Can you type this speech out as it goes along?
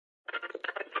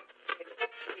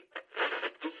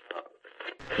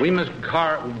We must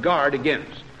guard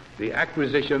against the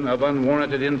acquisition of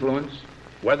unwarranted influence,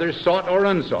 whether sought or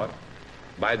unsought,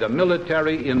 by the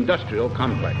military-industrial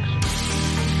complex.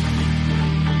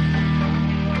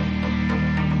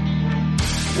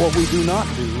 What we do not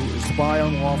do is spy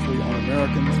unlawfully on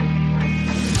Americans.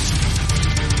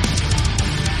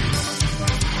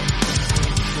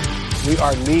 We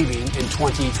are leaving in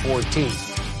 2014.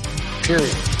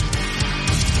 Period.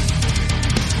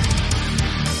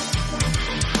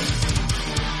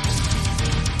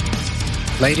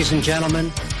 Ladies and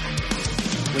gentlemen,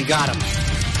 we got him.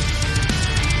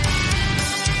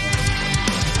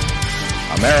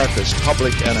 America's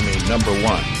public enemy number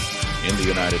one in the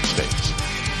United States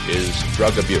is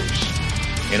drug abuse.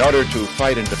 In order to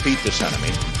fight and defeat this enemy,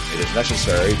 it is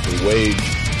necessary to wage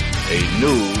a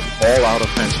new all-out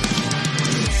offensive.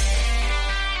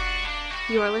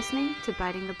 You are listening to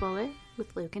Biting the Bullet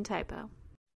with Luke and Typo.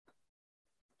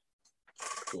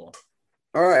 Cool.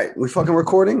 All right, we fucking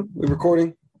recording? We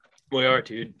recording? We are,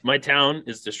 dude. My town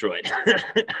is destroyed.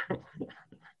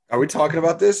 Are we talking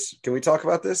about this? Can we talk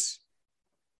about this?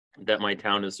 That my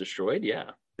town is destroyed?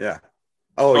 Yeah. Yeah.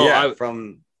 Oh yeah.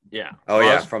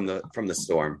 Yeah. From the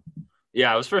storm.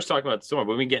 Yeah, I was first talking about the storm,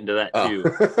 but we can get into that too.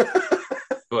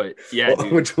 But yeah, well,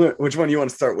 which one you want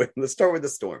to start with? Let's start with the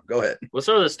storm. Go ahead. We'll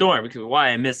start with the storm because why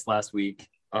I missed last week.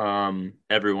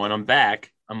 Everyone, I'm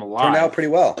back. I'm alive. Turned out pretty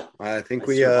well. I think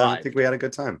we had a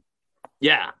good time.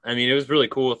 Yeah, I mean it was really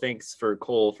cool. Thanks for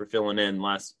Cole for filling in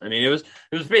last. I mean it was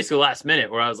basically last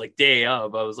minute where I was like day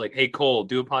of. I was like, hey Cole,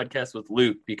 do a podcast with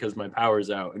Luke because my power's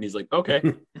out, and he's like, okay.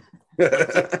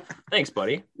 Thanks,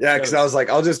 buddy. Yeah, because I was like,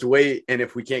 I'll just wait, and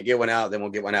if we can't get one out, then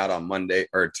we'll get one out on Monday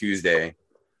or Tuesday,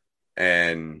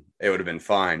 and it would have been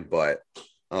fine. But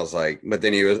I was like,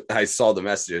 I saw the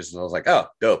messages, and I was like, oh,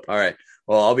 dope. All right,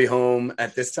 well, I'll be home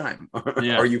at this time.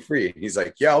 Yeah. Are you free? He's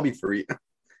like, yeah, I'll be free.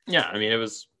 Yeah, I mean, it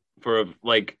was for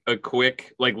a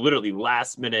quick, literally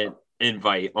last minute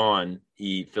invite on.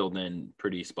 He filled in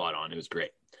pretty spot on. It was great.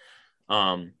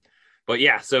 But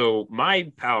yeah, so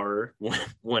my power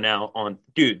went out on,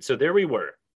 dude. So there we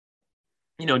were,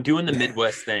 doing the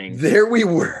Midwest thing. There we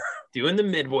were doing the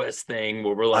Midwest thing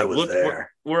where we're like,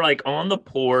 we're like on the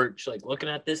porch, like looking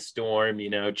at this storm,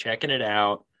 checking it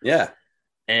out. Yeah.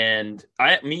 And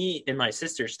me and my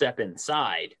sister step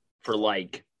inside for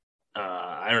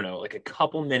I don't know, a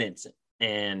couple minutes,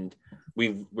 and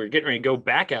we're getting ready to go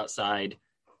back outside,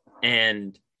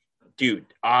 and dude,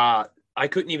 I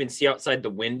couldn't even see outside the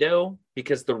window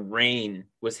because the rain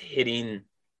was hitting,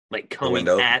 coming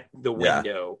at the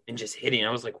window and just hitting.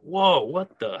 I was like, whoa,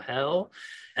 what the hell?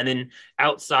 And then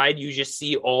outside, you just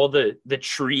see all the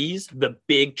trees, the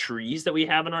big trees that we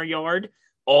have in our yard.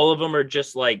 All of them are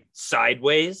just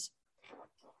sideways.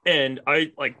 And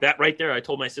I that right there. I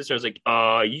told my sister, I was like,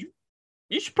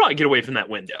 you should probably get away from that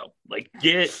window.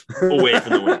 Get away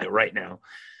from the window right now.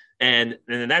 And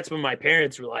then that's when my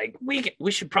parents were like,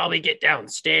 we should probably get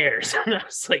downstairs. And I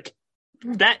was like,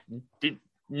 that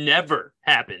never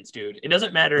happens, dude. It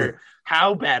doesn't matter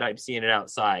how bad I'm seeing it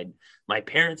outside. My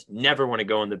parents never want to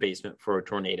go in the basement for a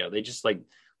tornado. They just I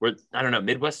don't know,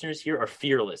 Midwesterners here are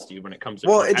fearless, dude, when it comes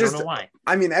to I don't know why.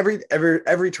 I mean,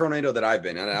 every tornado that I've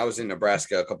been, and I was in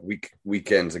Nebraska a couple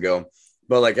weekends ago,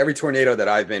 but every tornado that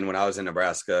I've been when I was in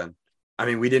Nebraska, I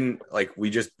mean, we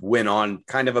just went on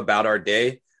kind of about our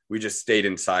day. We just stayed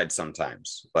inside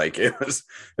sometimes. It was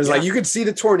you could see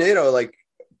the tornado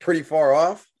pretty far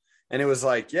off. And it was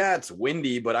it's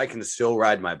windy, but I can still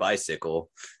ride my bicycle.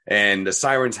 And the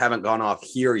sirens haven't gone off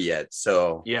here yet.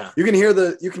 So yeah, you can hear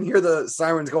the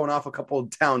sirens going off a couple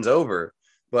of towns over,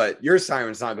 but your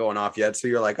siren's not going off yet. So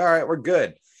you're like, all right, we're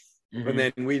good. Mm-hmm. And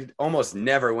then we almost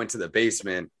never went to the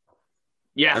basement.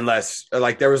 Yeah. Unless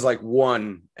there was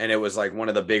one, and it was one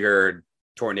of the bigger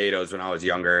tornadoes when I was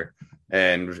younger.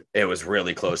 And it was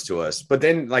really close to us, but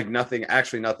then nothing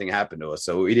happened to us.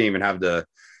 So we didn't even have the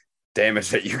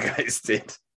damage that you guys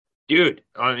did. Dude,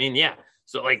 I mean, yeah.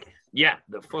 So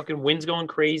the fucking wind's going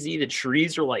crazy. The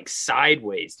trees are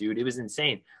sideways, dude. It was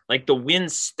insane. The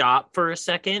wind stopped for a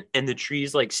second and the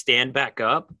trees stand back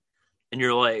up, and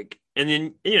you're and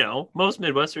then, most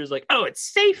Midwesterners oh,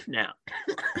 it's safe now.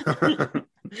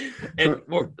 And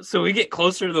so we get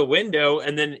closer to the window,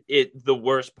 and then the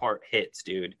worst part hits,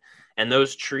 dude. And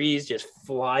those trees just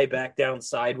fly back down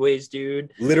sideways,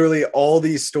 dude. Literally all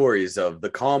these stories of the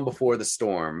calm before the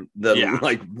storm,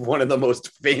 one of the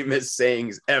most famous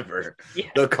sayings ever,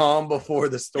 the calm before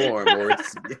the storm, or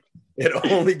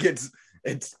it only gets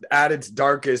it's at its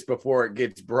darkest before it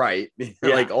gets bright.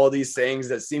 Like all these sayings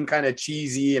that seem kind of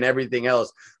cheesy and everything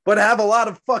else, but have a lot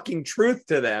of fucking truth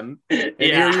to them. And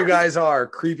here you guys are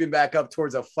creeping back up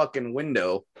towards a fucking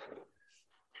window.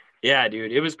 Yeah,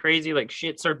 dude, it was crazy. Like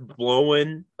shit started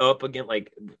blowing up again.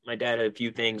 Like my dad had a few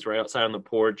things right outside on the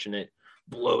porch, and it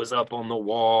blows up on the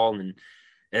wall, and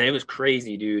it was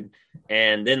crazy, dude.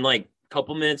 And then like a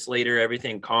couple minutes later,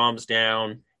 everything calms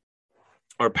down.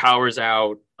 Our power's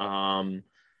out. So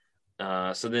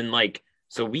then I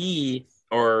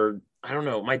don't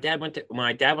know. My dad went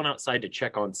outside to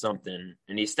check on something,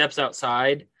 and he steps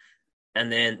outside,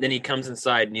 and then he comes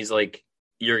inside, and he's like,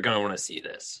 "You're gonna want to see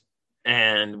this."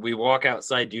 And we walk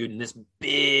outside, dude, and this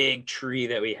big tree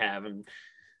that we have, and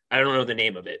I don't know the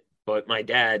name of it, but my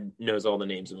dad knows all the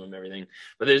names of them and everything.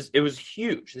 But it was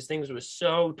huge. This thing was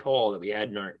so tall that we had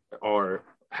in our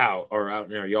house or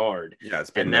out in our yard. Yeah,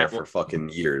 it's been there for fucking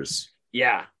years.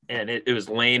 Yeah, and it was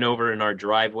laying over in our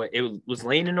driveway. It was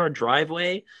laying in our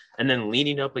driveway and then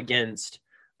leaning up against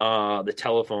the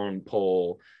telephone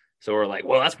pole. So we're like,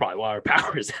 well, that's probably why our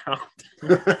power's out.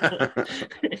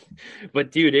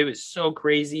 But dude, it was so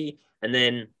crazy. And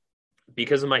then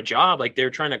because of my job, like they were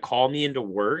trying to call me into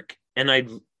work, and I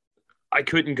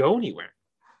couldn't go anywhere.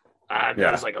 I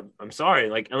was like, I'm sorry,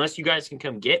 like unless you guys can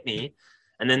come get me.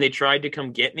 And then they tried to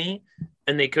come get me,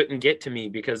 and they couldn't get to me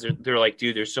because they're like,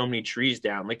 dude, there's so many trees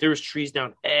down. Like there was trees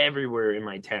down everywhere in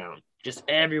my town, just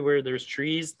everywhere there's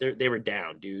trees. They were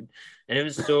down, dude. And it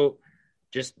was so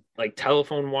just like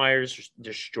telephone wires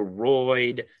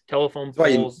destroyed, telephone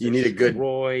poles. You need a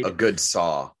good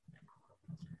saw.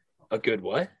 A good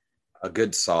what? A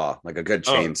good saw, like a good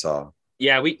chainsaw.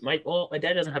 Yeah, my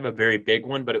dad doesn't have a very big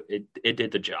one, but it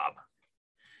did the job.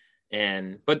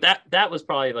 But that was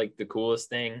probably like the coolest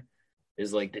thing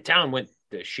is like the town went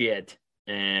to shit,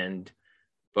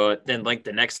 but then like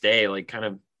the next day, like kind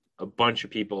of a bunch of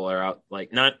people are out,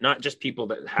 like not just people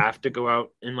that have to go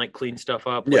out and like clean stuff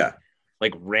up.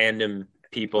 Like random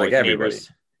people, like everybody.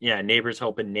 Neighbors. Yeah. Neighbors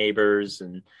helping neighbors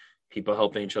and people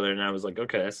helping each other. And I was like,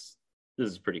 okay, this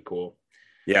is pretty cool.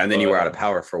 Yeah. And then you were out of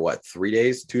power for what? 3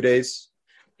 days, 2 days?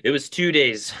 It was 2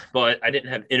 days, but I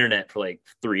didn't have internet for like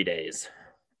 3 days.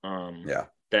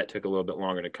 That took a little bit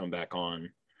longer to come back on.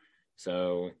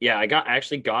 So yeah, I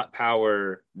actually got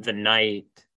power the night,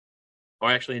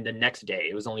 or actually the next day.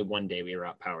 It was only 1 day we were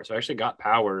out power. So I actually got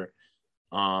power.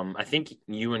 I think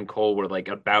you and Cole were like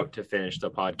about to finish the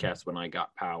podcast when I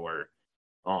got power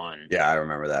on. Yeah, I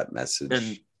remember that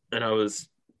message. And I was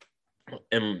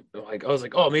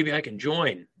like, oh, maybe I can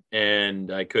join.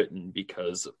 And I couldn't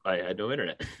because I had no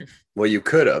internet. Well, you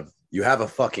could have. You have a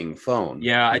fucking phone.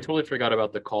 Yeah, I totally forgot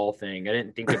about the call thing. I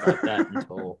didn't think about that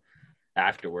until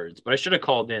afterwards. But I should have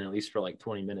called in at least for like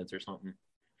 20 minutes or something.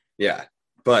 Yeah.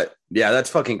 But yeah, that's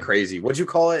fucking crazy. What'd you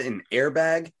call it? An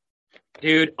airbag?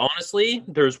 Dude, honestly,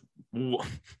 there's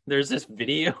this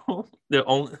video.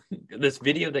 This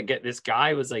video that this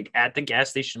guy was like at the gas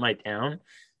station in my town,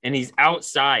 and he's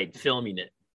outside filming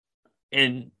it.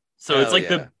 And so it's like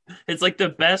the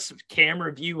best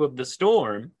camera view of the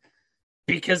storm.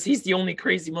 Because he's the only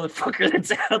crazy motherfucker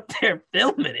that's out there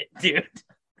filming it, dude.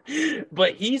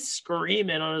 But he's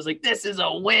screaming. I was like, this is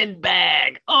a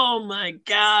windbag. Oh, my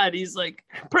God. He's like,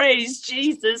 praise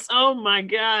Jesus. Oh, my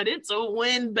God. It's a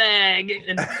windbag.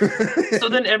 And so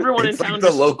then everyone in town. Like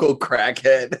the local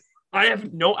crackhead. I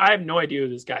have no idea who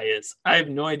this guy is. I have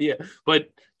no idea. But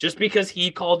just because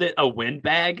he called it a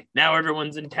windbag, now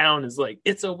everyone's in town is like,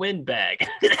 it's a windbag.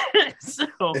 So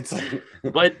it's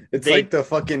like the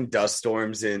fucking dust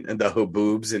storms and the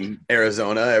haboobs in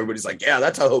Arizona. Everybody's like, yeah,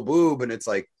 that's a haboob. And it's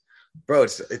like, bro,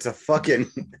 it's a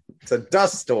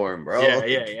dust storm, bro.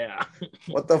 Yeah.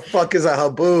 What the fuck is a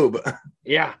haboob?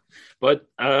 Yeah. But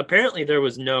apparently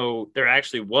there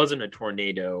actually wasn't a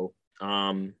tornado.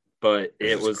 But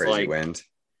it was crazy like wind.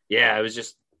 Yeah, it was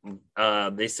just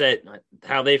they said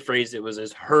how they phrased it was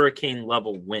as hurricane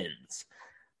level winds.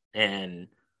 And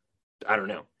I don't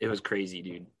know. It was crazy,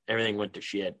 dude. Everything went to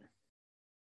shit.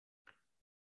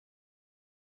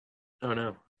 Oh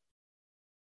no.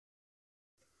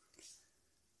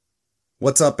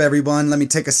 What's up, everyone? Let me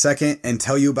take a second and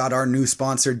tell you about our new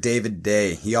sponsor, David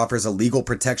Day. He offers a legal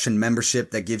protection membership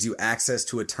that gives you access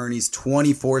to attorneys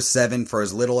 24/7 for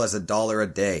as little as $1 a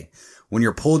day. When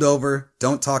you're pulled over,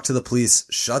 don't talk to the police,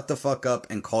 shut the fuck up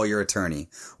and call your attorney.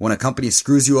 When a company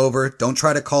screws you over, don't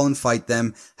try to call and fight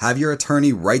them. Have your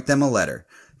attorney write them a letter.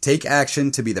 Take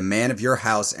action to be the man of your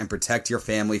house and protect your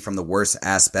family from the worst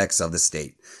aspects of the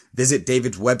state. Visit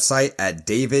David's website at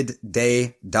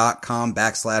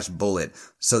davidday.com/bullet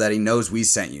so that he knows we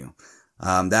sent you.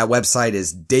 That website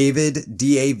is David,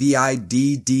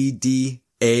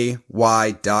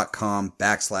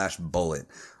 DAVIDDAY.com/bullet.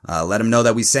 Let him know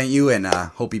that we sent you, and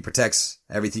hope he protects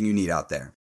everything you need out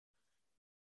there.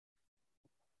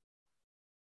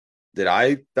 Did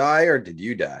I die or did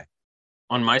you die?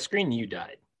 On my screen, you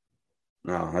died.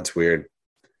 No, that's weird.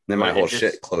 Then my whole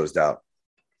shit closed out.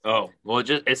 Oh, well,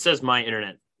 it says my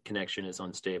internet connection is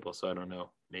unstable, so I don't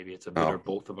know. Maybe it's a bit or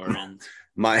both of our ends.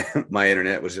 My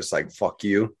internet was just like, fuck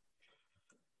you.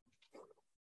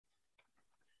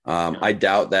 I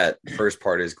doubt that first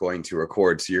part is going to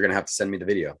record, so you're going to have to send me the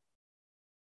video.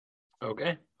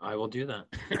 Okay, I will do that.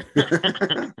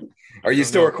 Are you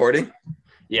still recording?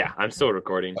 Yeah, I'm still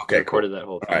recording. Okay, I recorded that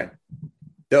whole thing. All right.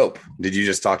 Dope. Did you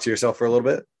just talk to yourself for a little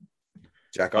bit?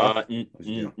 Jack off?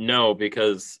 No,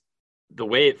 because the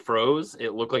way it froze,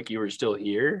 it looked like you were still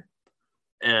here.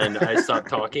 And I stopped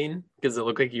talking because it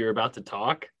looked like you were about to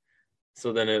talk.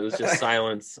 So then it was just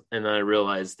silence. And then I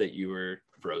realized that you were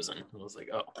frozen. I was like,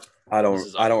 oh. I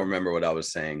don't remember what I was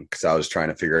saying because I was trying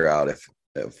to figure out if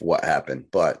what happened.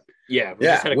 But yeah, we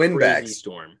just had a windbags. crazy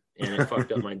storm. And it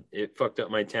fucked up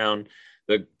my town.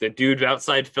 The dude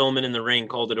outside filming in the rain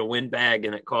called it a windbag,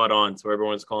 and it caught on, so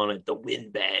everyone's calling it the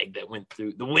windbag that went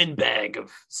through the windbag of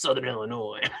Southern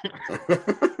Illinois.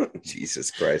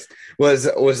 Jesus Christ. Was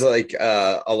like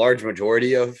a large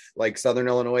majority of like Southern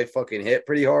Illinois fucking hit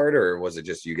pretty hard, or was it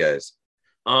just you guys?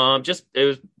 It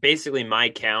was basically my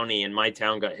county, and my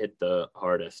town got hit the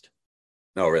hardest.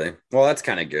 Oh, really? Well, that's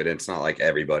kind of good. It's not like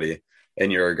everybody. And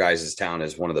your guys' town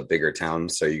is one of the bigger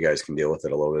towns, so you guys can deal with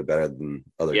it a little bit better than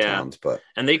other towns. But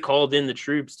and they called in the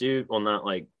troops, dude. Well, not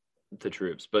like the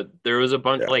troops, but there was a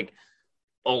bunch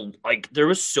there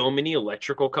was so many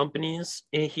electrical companies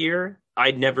in here.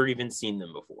 I'd never even seen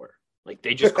them before. Like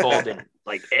they just called in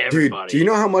like everybody. Dude, do you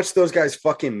know how much those guys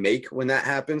fucking make when that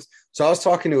happens? So I was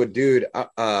talking to a dude,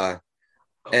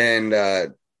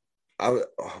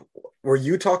 were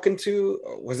you talking to?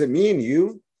 Was it me and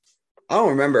you? I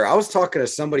don't remember. I was talking to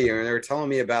somebody and they were telling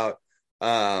me about, we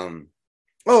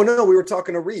were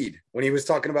talking to Reed when he was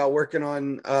talking about working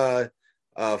on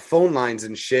phone lines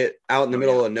and shit out in the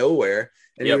middle of nowhere.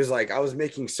 And he was like, I was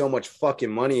making so much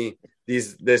fucking money.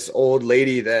 This old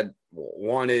lady that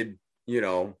wanted,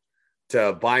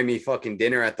 to buy me fucking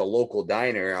dinner at the local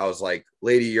diner. I was like,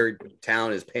 lady, your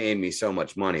town is paying me so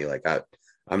much money. Like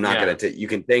I'm not going to, you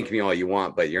can thank me all you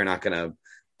want, but you're not going to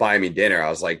buy me dinner. I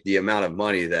was like, the amount of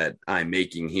money that I'm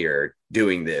making here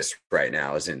doing this right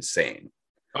now is insane.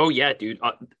 Oh yeah, dude.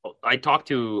 I talked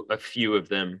to a few of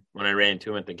them when I ran into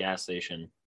them at the gas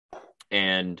station,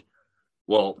 and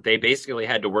well, they basically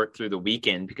had to work through the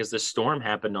weekend because the storm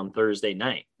happened on Thursday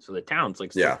night. So the town's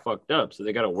like still fucked up. So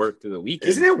they got to work through the weekend.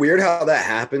 Isn't it weird how that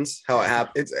happens? How it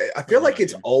happens? I feel like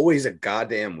it's always a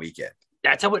goddamn weekend.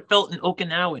 That's how it felt in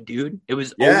Okinawa, dude. It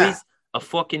was always a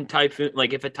fucking typhoon.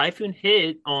 Like if a typhoon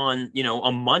hit on,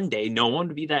 a Monday, no one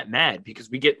would be that mad because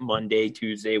we get Monday,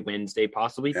 Tuesday, Wednesday,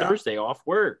 possibly Thursday off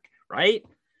work, right?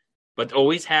 But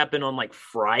always happen on like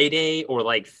Friday or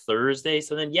like Thursday.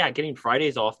 So then, getting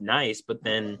Fridays off, nice. But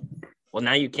then, well,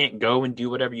 now you can't go and do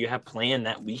whatever you have planned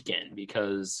that weekend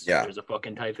because there's a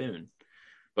fucking typhoon.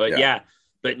 But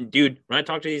but dude, when I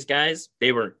talked to these guys,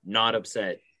 they were not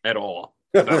upset at all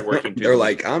about working. They're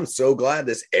like, I'm so glad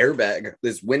this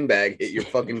windbag hit your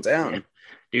fucking town.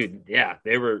 Dude, yeah,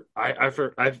 they were. I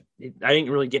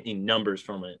didn't really get any numbers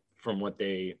from what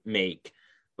they make,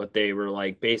 but they were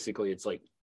like, basically, it's like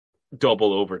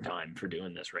double overtime for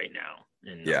doing this right now.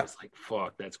 And I was like,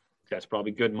 fuck, that's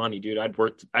probably good money, dude.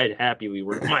 I'd happily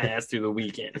work my ass through the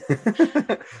weekend.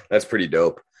 That's pretty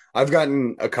dope. I've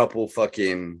gotten a couple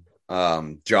fucking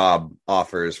job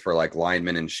offers for like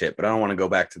linemen and shit, but I don't want to go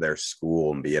back to their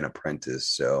school and be an apprentice.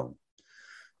 So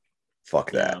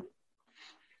fuck that.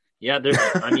 Yeah, there's,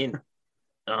 I mean,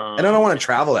 and I don't want to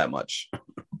travel that much.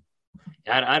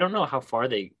 I don't know how far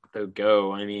they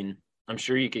go. I mean, I'm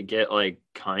sure you could get like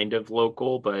kind of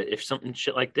local, but if something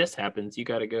shit like this happens, you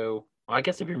got to go. Well, I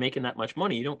guess if you're making that much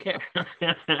money, you don't care.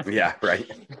 Yeah, right.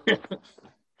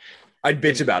 I'd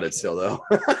bitch about it still, though.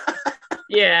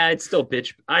 Yeah, I'd still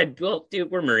bitch.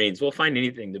 Dude, we're Marines. We'll find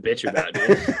anything to bitch about,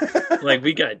 dude. Like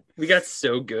we got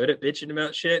so good at bitching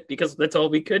about shit because that's all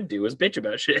we could do was bitch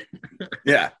about shit.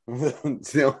 Yeah.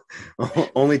 It's the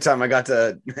only time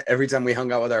every time we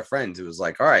hung out with our friends, it was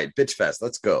like, all right, bitch fest,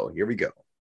 let's go. Here we go.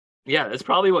 Yeah, that's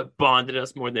probably what bonded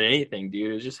us more than anything, dude.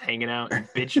 It was just hanging out and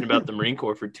bitching about the Marine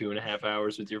Corps for 2.5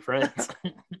 hours with your friends.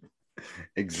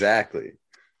 Exactly.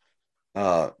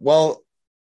 Well,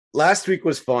 last week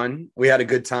was fun. We had a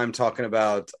good time talking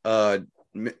about our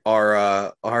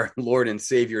Lord and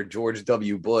Savior George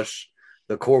W. Bush,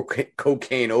 the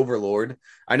cocaine overlord.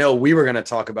 I know we were going to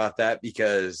talk about that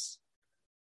because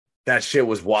that shit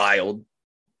was wild.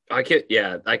 I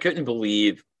couldn't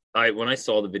believe when I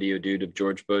saw the video, dude, of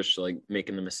George Bush like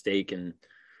making the mistake and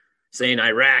saying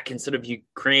Iraq instead of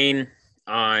Ukraine.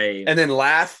 And then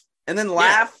laugh.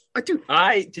 Dude,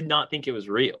 I did not think it was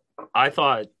real. I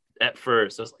thought at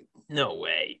first, I was like, no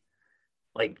way.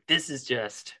 Like, this is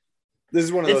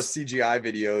one of those CGI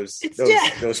videos,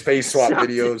 those face swap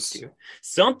videos.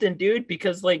 Something, dude,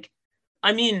 because, like,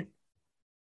 I mean,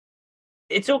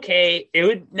 it's okay. It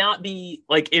would not be,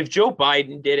 like, if Joe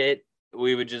Biden did it,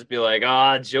 we would just be like,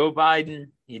 Joe Biden,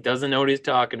 he doesn't know what he's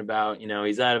talking about. You know,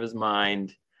 he's out of his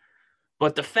mind.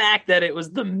 But the fact that it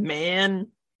was the man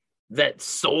that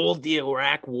sold the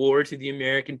Iraq war to the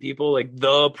American people, like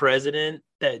the president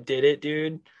that did it,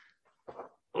 dude.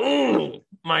 Oh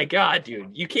my God,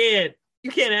 dude. You can't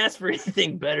ask for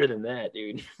anything better than that,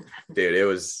 dude. Dude, it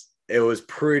was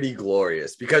pretty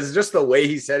glorious because just the way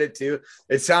he said it too,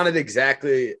 it sounded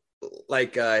exactly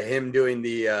like him doing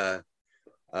the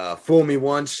fool me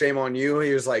once, shame on you.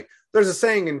 He was like, there's a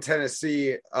saying in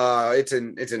Tennessee, there's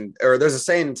a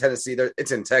saying in Tennessee,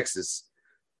 it's in Texas.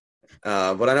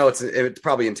 But I know it's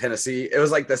probably in Tennessee. It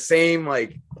was like the same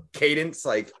like cadence,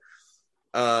 like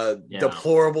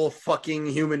deplorable fucking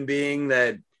human being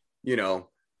that, you know,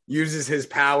 uses his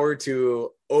power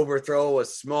to overthrow a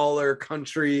smaller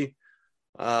country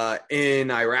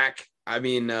in Iraq. I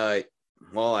mean,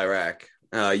 Iraq,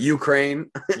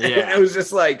 Ukraine. Yeah. It was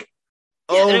just like,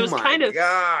 it was my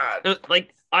God.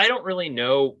 Like, I don't really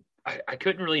know. I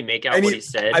couldn't really make out what he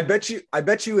said. I bet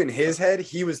you in his head,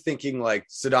 he was thinking like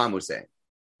Saddam Hussein,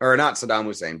 or not Saddam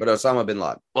Hussein, but Osama bin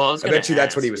Laden. Well, I bet you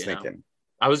that's what he was thinking.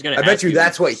 I bet you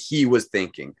that's what he was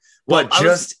thinking. But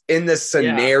just in the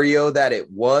scenario that it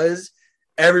was,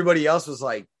 everybody else was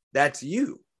like, that's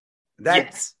you.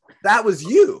 That was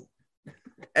you.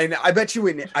 And I bet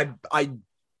you I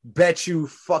bet you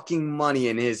fucking money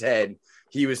in his head,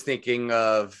 he was thinking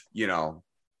of, you know,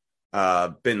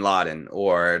 bin Laden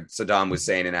or Saddam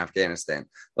Hussein in Afghanistan.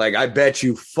 Like, I bet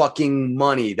you fucking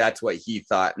money that's what he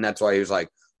thought. And that's why he was like,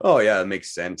 oh, yeah, it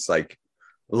makes sense. Like,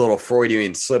 a little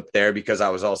Freudian slip there because I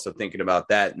was also thinking about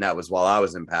that. And that was while I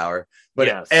was in power.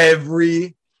 But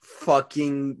every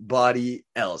fucking body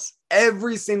else,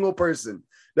 every single person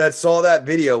that saw that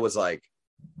video was like,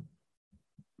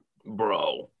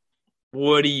 bro,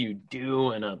 what are you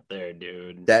doing up there,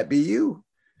 dude? That be you.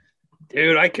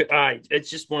 Dude, it's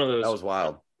just one of those. That was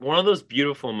wild. One of those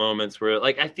beautiful moments where,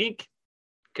 like, I think,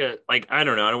 like, I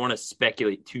don't know, I don't want to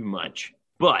speculate too much,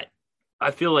 but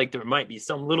I feel like there might be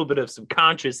some little bit of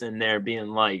subconscious in there being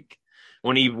like,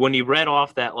 when he read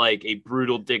off that, like, a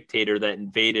brutal dictator that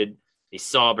invaded a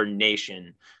sovereign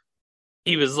nation,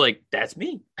 he was like, that's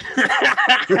me.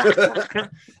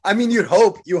 I mean, you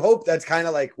hope that's kind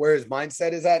of like where his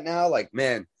mindset is at now. Like,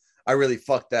 man, I really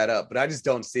fucked that up, but I just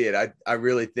don't see it. I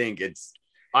really think it's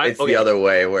the other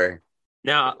way where.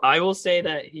 Now, I will say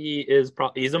that he's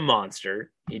a monster.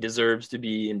 He deserves to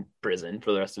be in prison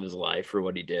for the rest of his life for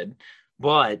what he did.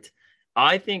 But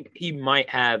I think he might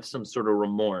have some sort of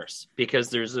remorse because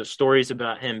there's stories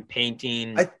about him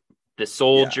painting the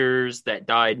soldiers that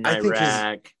died in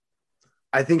Iraq.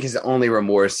 I think his only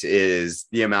remorse is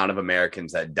the amount of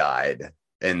Americans that died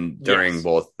during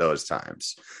both those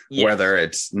times, whether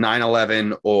it's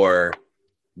 9/11 or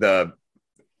the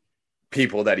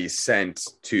people that he sent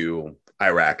to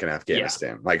Iraq and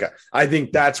Afghanistan. Like, I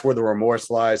think that's where the remorse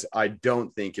lies. I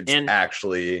don't think it's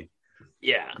actually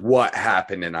what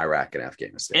happened in Iraq and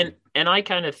Afghanistan. And I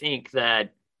kind of think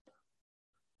that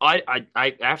I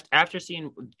after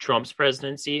seeing Trump's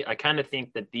presidency, I kind of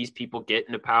think that these people get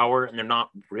into power and they're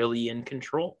not really in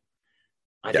control.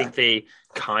 I think they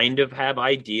kind of have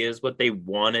ideas what they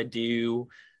want to do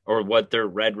or what their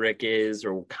rhetoric is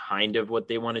or kind of what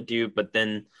they want to do. But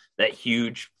then that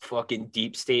huge fucking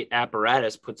deep state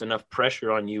apparatus puts enough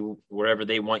pressure on you wherever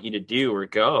they want you to do or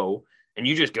go. And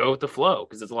you just go with the flow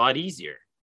because it's a lot easier.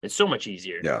 It's so much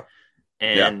easier. Yeah.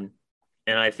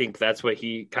 And I think that's what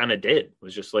he kind of did,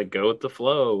 was just like go with the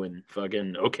flow and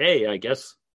fucking, okay, I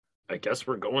guess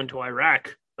we're going to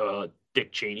Iraq,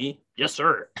 Dick Cheney. Yes,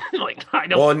 sir. Like, I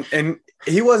don't. Well, and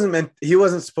he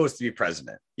wasn't supposed to be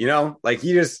president, you know, like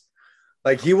he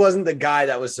wasn't the guy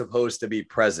that was supposed to be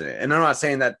president. And I'm not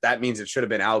saying that means it should have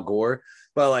been Al Gore,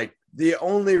 but like the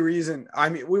only reason, I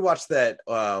mean, we watched that,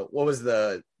 what was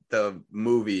the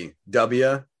movie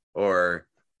W or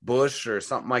Bush or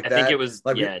something like that. I think it was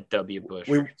like, W Bush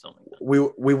or something like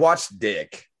that. We watched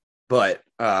Dick, but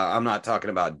I'm not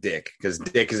talking about Dick because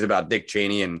Dick is about Dick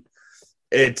Cheney, and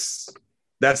that's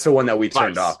the one that we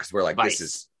turned off because we're like, Vice. This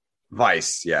is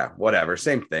Vice, yeah, whatever,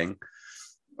 same thing.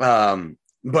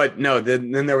 But no,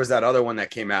 then there was that other one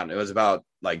that came out, and it was about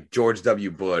like George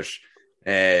W. Bush,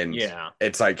 and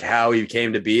it's like how he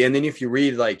came to be. And then if you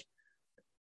read like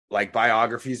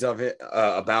biographies of it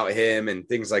about him and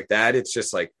things like that, it's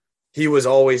just like he was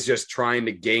always just trying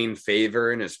to gain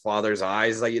favor in his father's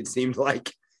eyes, like it seemed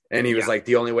like. And he was like,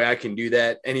 the only way I can do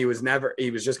that. And he was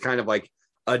just kind of like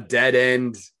a dead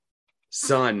end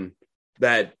son,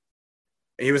 that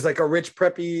he was like a rich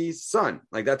preppy son.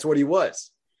 Like that's what he was.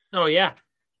 Oh yeah.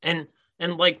 And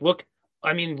like, look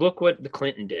what the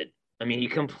Clinton did. I mean, he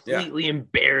completely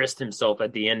embarrassed himself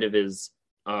at the end of his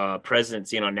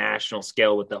presidency on a national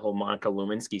scale with the whole Monica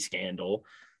Lewinsky scandal.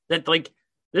 That like,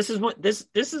 this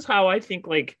is how I think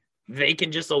like they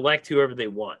can just elect whoever they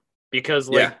want, because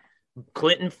like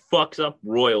Clinton fucks up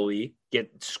royally,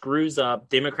 screws up.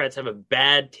 Democrats have a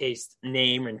bad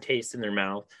name and taste in their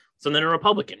mouth. So then a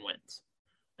Republican wins.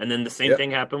 And then the same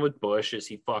thing happened with Bush, is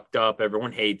he fucked up.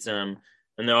 Everyone hates him.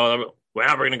 And then,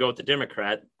 we're going to go with the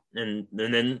Democrat. And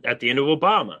then at the end of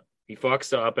Obama, he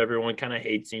fucks up. Everyone kind of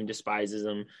hates him, despises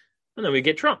him. And then we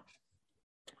get Trump.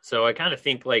 So I kind of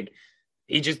think like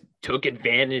he just took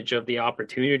advantage of the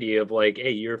opportunity of like,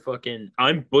 hey,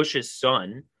 I'm Bush's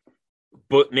son,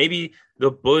 but maybe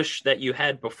the Bush that you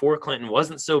had before Clinton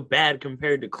wasn't so bad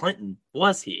compared to Clinton,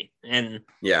 was he? And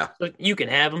so you can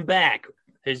have him back.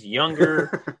 His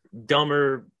younger,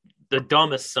 the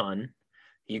dumbest son.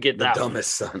 You get that. The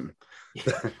dumbest son.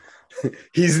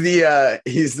 He's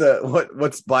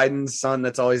what's Biden's son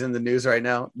that's always in the news right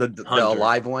now? The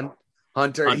alive one.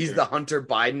 Hunter. He's the Hunter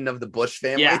Biden of the Bush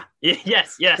family. Yeah.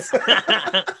 Yes.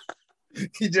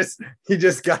 He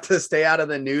just got to stay out of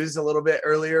the news a little bit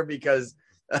earlier because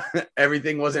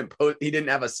everything wasn't he didn't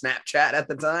have a Snapchat at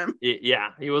the time.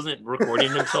 He wasn't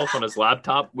recording himself on his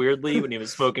laptop weirdly when he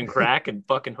was smoking crack and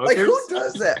fucking hookers. Like, who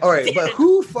does that? All right, but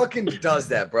who fucking does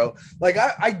that, bro? Like,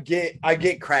 I get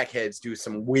crackheads do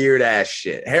some weird ass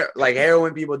shit. Like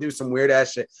heroin people do some weird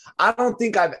ass shit. I don't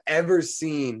think I've ever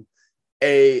seen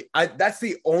that's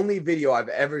the only video I've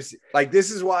ever seen. Like,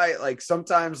 this is why, like,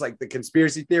 sometimes like the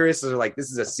conspiracy theorists are like, this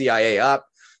is a CIA op.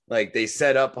 Like they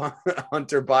set up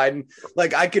Hunter Biden.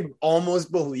 Like I could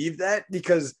almost believe that,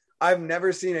 because I've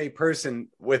never seen a person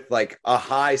with like a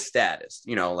high status,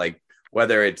 like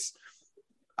whether it's,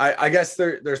 I guess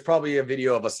there's probably a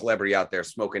video of a celebrity out there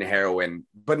smoking heroin,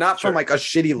 but not from like a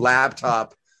shitty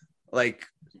laptop, like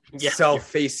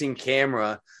self-facing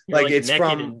camera. Like it's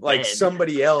from like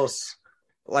somebody else,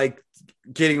 like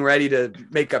getting ready to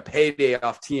make a payday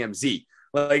off TMZ.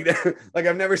 Like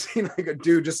I've never seen like a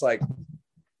dude just like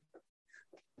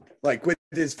with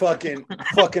his fucking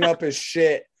up his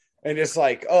shit and just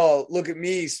like, oh, look at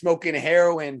me smoking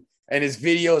heroin, and his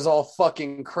video is all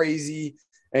fucking crazy.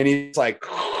 And he's like,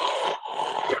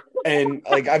 and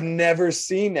like, I've never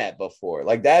seen that before.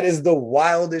 Like that is the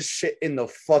wildest shit in the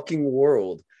fucking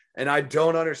world. And I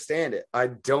don't understand it. I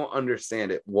don't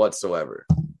understand it whatsoever.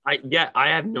 I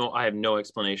have no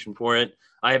explanation for it.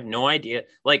 I have no idea.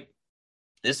 Like,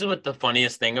 this is what the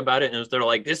funniest thing about it is. They're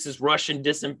like, this is Russian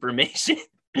disinformation.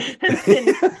 And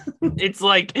then it's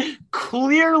like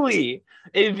clearly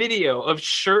a video of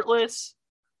shirtless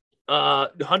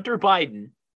Hunter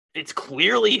Biden. It's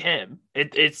clearly him.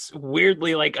 It's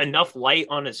weirdly like enough light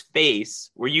on his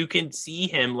face where you can see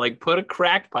him like put a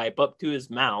crack pipe up to his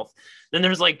mouth. Then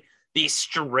there's like these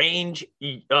strange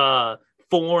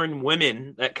foreign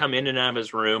women that come in and out of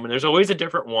his room, and there's always a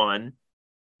different one.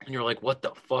 And you're like, what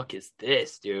the fuck is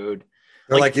this, dude?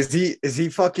 They're like, is he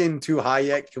fucking too high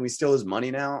yet? Can we steal his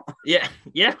money now? Yeah.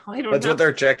 I don't That's know. what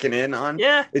they're checking in on.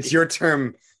 Yeah. It's your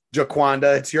term,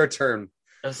 Jaquanda. It's your turn.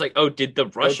 I was like, oh, did the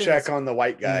Russians check on the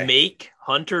white guy make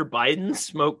Hunter Biden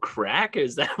smoke crack?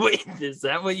 Is that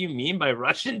what you mean by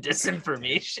Russian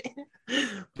disinformation?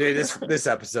 Dude, this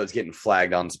episode's getting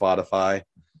flagged on Spotify.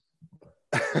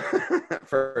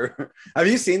 Have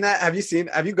you seen that? Have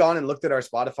you gone and looked at our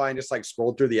Spotify and just like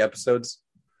scrolled through the episodes?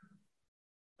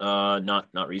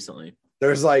 Not recently.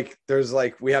 There's like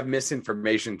we have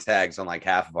misinformation tags on like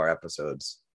half of our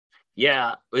episodes.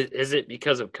 Yeah, is it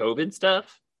because of COVID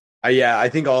stuff? Yeah, I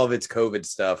think all of it's COVID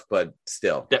stuff, but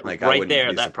still, like right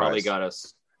there, that probably got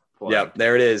us. Yep,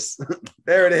 there it is.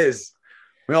 There it is.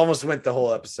 We almost went the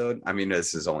whole episode. I mean,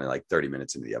 this is only like 30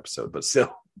 minutes into the episode, but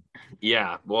still.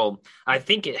 Yeah, well, I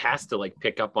think it has to like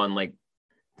pick up on like,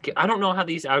 I don't know how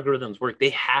these algorithms work.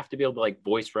 They have to be able to like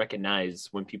voice recognize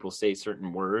when people say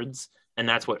certain words, and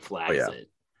that's what flags it.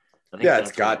 Yeah,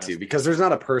 it's got to, because there's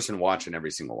not a person watching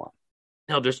every single one.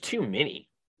 No, there's too many.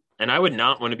 And I would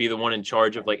not want to be the one in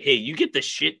charge of like, hey, you get the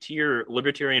shit to your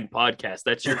libertarian podcast.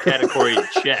 That's your category to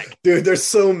check. Dude, there's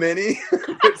so many.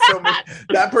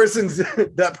 that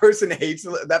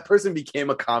person became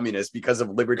a communist because of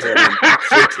libertarian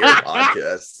shit tier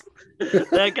podcasts.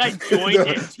 That guy joined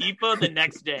Antifa the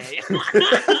next day.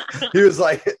 He was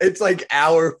like, it's like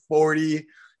hour 40.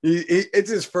 It's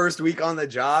his first week on the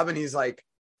job, and he's like,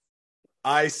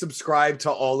 I subscribe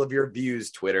to all of your views,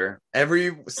 Twitter.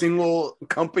 Every single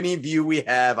company view we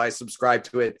have, I subscribe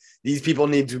to it. These people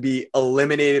need to be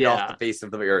eliminated off the face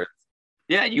of the earth.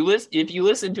 Yeah, if you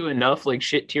listen to enough like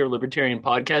shit tier libertarian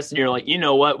podcasts and you're like, you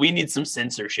know what, we need some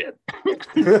censorship.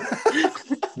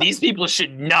 These people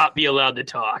should not be allowed to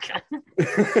talk.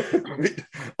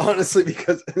 Honestly,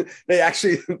 because they're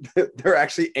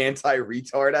actually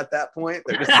anti-retard at that point.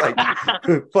 They're just like,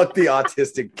 fuck the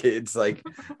autistic kids. Like,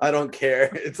 I don't care.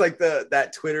 It's like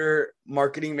that Twitter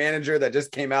marketing manager that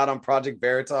just came out on Project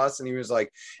Veritas, and he was like,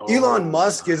 Elon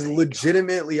Musk is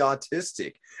legitimately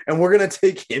autistic, and we're gonna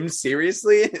take him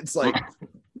seriously. It's like,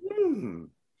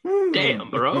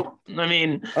 damn, bro. I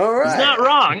mean, all right. He's not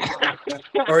wrong.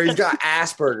 Or he's got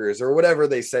Asperger's or whatever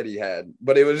they said he had.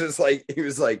 But it was just like, he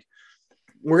was like,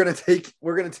 we're gonna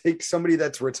take somebody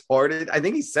that's retarded. I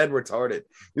think he said retarded.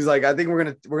 He's like, I think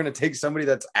we're gonna take somebody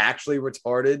that's actually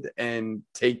retarded and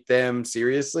take them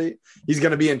seriously. He's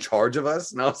gonna be in charge of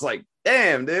us. And I was like,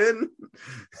 damn, dude.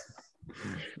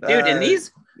 And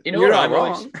these, you know, you're what not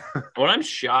wrong. When I'm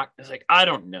shocked, it's like, I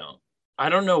don't know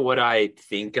what I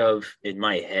think of in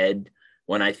my head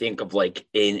when I think of like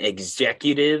an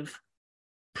executive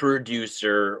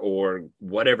producer or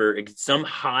whatever, some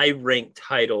high ranked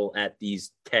title at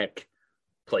these tech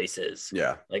places.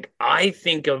 Yeah. Like I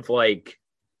think of like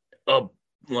a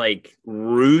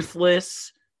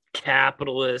ruthless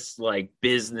capitalist, like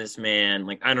businessman,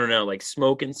 like, I don't know, like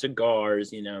smoking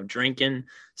cigars, you know, drinking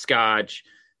scotch,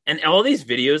 and all these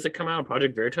videos that come out on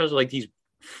Project Veritas are like these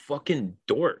fucking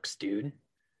dorks, dude.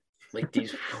 Like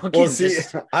these fucking. Well, see,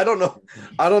 I don't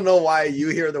know why you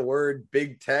hear the word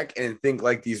big tech and think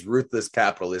like these ruthless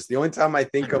capitalists. The only time I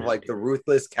think of like the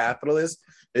ruthless capitalist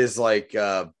is like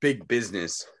big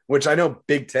business, which I know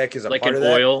big tech is a like part an of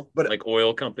that, oil, but like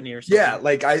oil company or something. Yeah,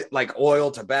 like oil,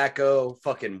 tobacco,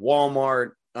 fucking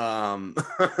Walmart,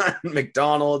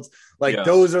 McDonald's. Like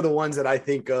those are the ones that I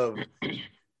think of.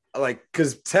 Like,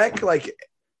 because tech, like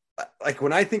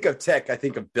when I think of tech, I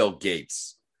think of Bill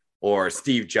Gates or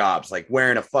Steve Jobs, like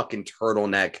wearing a fucking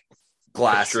turtleneck,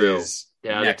 glasses,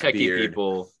 yeah, the techie beard.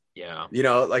 People, yeah, you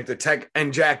know, like the tech,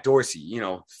 and Jack Dorsey, you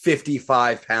know,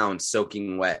 55 pounds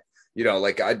soaking wet, you know,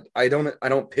 like I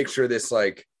don't picture this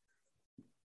like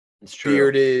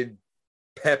bearded,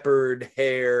 peppered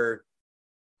hair,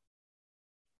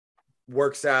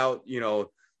 works out, you know,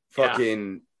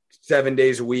 fucking 7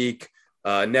 days a week.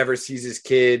 Never sees his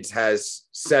kids, has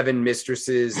 7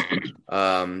 mistresses,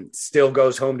 still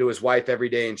goes home to his wife every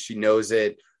day and she knows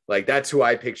it. Like that's who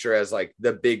I picture as like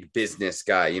the big business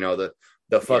guy, you know,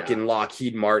 the fucking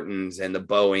Lockheed Martins and the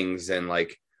Boeings and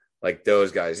like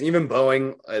those guys. Even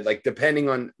Boeing, like depending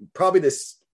on probably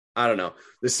this, I don't know,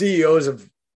 the CEOs of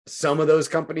some of those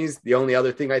companies. The only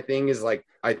other thing I think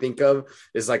of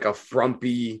is like a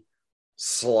frumpy,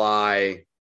 sly,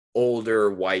 older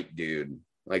white dude.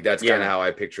 Like that's kind of how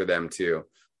I picture them too.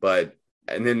 But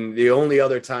and then the only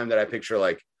other time that I picture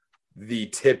like the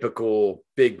typical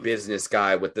big business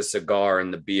guy with the cigar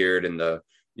and the beard and the,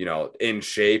 you know, in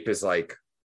shape is like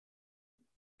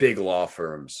big law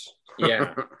firms.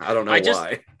 Yeah. I don't know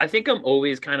why. I think I'm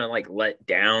always kind of like let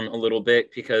down a little bit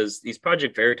because these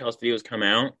Project Veritas videos come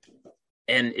out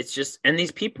and it's just, and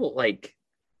these people like,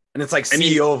 and it's like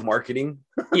CEO of marketing.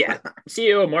 Yeah.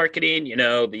 CEO of marketing, you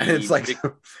know, it's like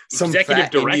some executive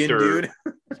fat director, Indian dude.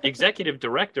 executive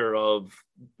director of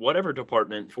whatever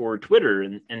department for Twitter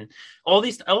and all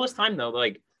this time though,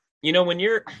 like, you know, when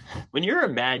you're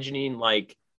imagining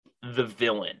like the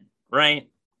villain, right?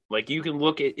 Like you can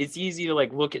it's easy to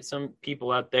like look at some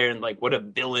people out there and like what a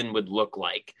villain would look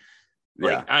like.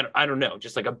 Like, I don't know,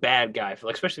 just like a bad guy for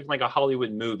like, especially from like a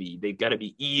Hollywood movie, they've got to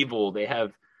be evil. They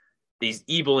have these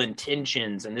evil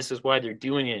intentions, and this is why they're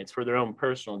doing it. It's for their own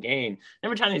personal gain.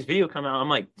 Every time these videos come out, I'm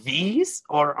like, these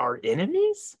are our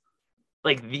enemies?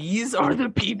 Like, these are the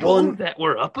people that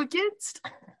we're up against?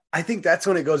 I think that's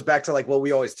when it goes back to like what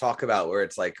we always talk about, where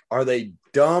it's like, are they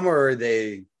dumb or are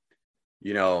they,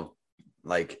 you know,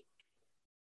 like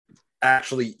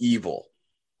actually evil?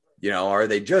 You know, are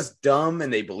they just dumb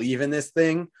and they believe in this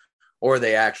thing, or are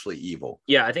they actually evil?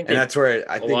 Yeah, I think that's where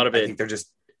I think they're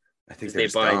just they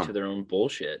buy into their own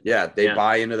bullshit. Yeah, they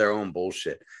buy into their own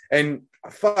bullshit. And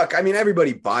fuck, I mean,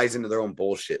 everybody buys into their own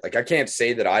bullshit. Like, I can't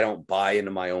say that I don't buy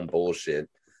into my own bullshit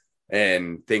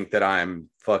and think that I'm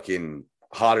fucking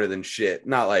hotter than shit.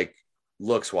 Not like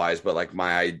looks wise, but like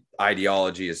my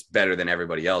ideology is better than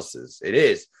everybody else's. It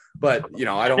is, but you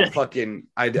know, I don't fucking,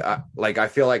 I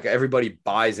feel like everybody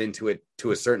buys into it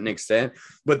to a certain extent,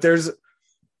 but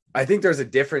I think there's a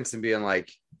difference in being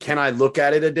like, can I look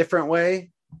at it a different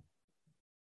way?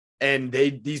 And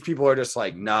these people are just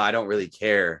like, nah, I don't really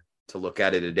care to look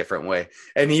at it a different way.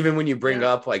 And even when you bring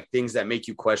up like things that make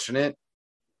you question it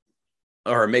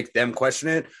or make them question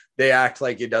it, they act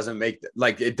like it doesn't make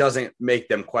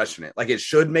them question it. Like it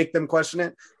should make them question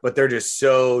it, but they're just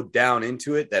so down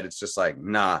into it that it's just like,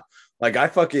 nah. Like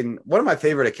one of my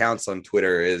favorite accounts on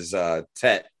Twitter is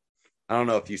Tet. I don't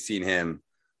know if you've seen him,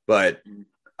 but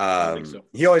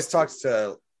he always talks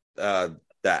to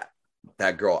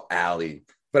that girl Allie,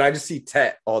 but I just see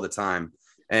Tet all the time,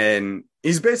 and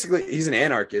he's an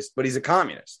anarchist, but he's a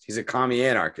communist. He's a commie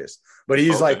anarchist, but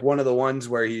he's like one of the ones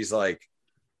where he's like,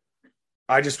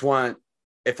 I just want,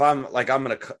 if I'm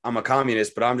a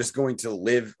communist, but I'm just going to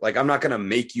live, like, I'm not going to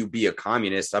make you be a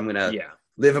communist. I'm going to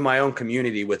live in my own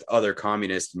community with other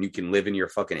communists, and you can live in your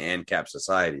fucking ANCAP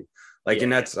society. Like,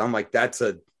 and I'm like, it's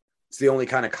the only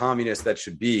kind of communist that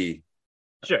should be.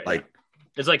 Sure. Like,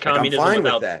 it's like communism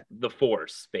without the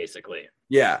force, basically.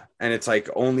 Yeah. And it's like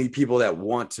only people that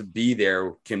want to be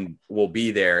there will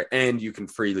be there, and you can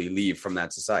freely leave from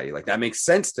that society. Like, that makes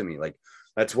sense to me. Like,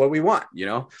 that's what we want, you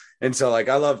know? And so like,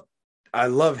 I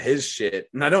love his shit,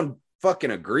 and I don't fucking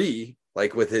agree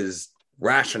like with his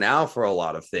rationale for a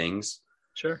lot of things.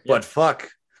 Sure. Yeah. But fuck,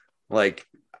 like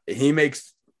he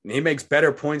makes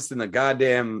better points than the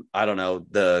goddamn, I don't know,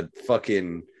 the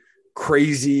fucking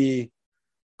crazy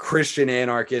Christian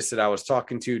anarchist that I was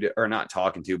talking to, or not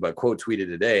talking to, but quote tweeted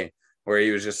today, where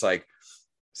he was just like,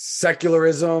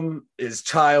 secularism is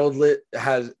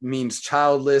means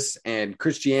childless, and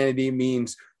Christianity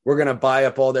means we're going to buy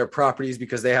up all their properties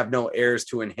because they have no heirs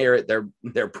to inherit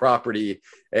their property,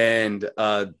 and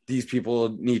these people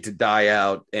need to die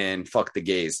out, and fuck the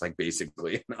gays, like,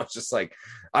 basically. And I was just like,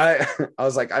 I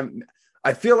was like,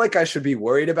 I feel like I should be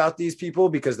worried about these people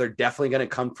because they're definitely going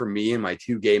to come for me and my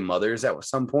two gay mothers at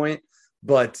some point.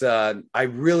 But I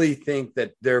really think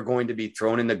that they're going to be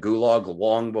thrown in the gulag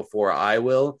long before I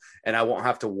will, and I won't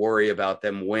have to worry about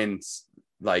them when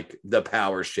like the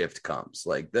power shift comes.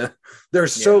 Like they're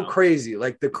so crazy.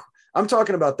 Like I'm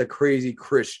talking about the crazy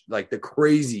like the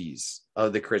crazies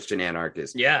of the Christian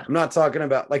anarchists. Yeah, I'm not talking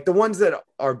about like the ones that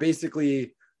are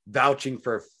basically vouching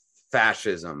for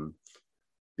fascism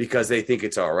because they think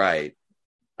it's all right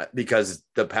because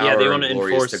the power and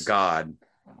glory is to God.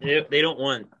 They don't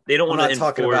want to. I'm not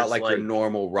talking about like your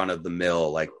normal run of the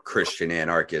mill like Christian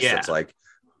anarchist. It's like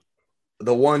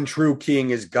the one true king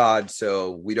is God,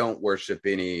 so we don't worship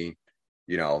any,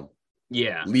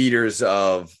 leaders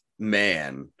of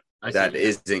man that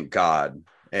isn't God,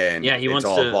 and he wants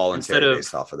all to voluntary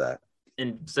based off of that.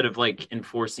 Instead of like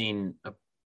enforcing a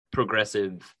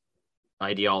progressive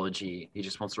ideology, he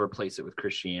just wants to replace it with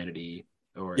Christianity.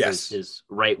 Or his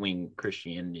right-wing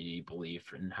Christianity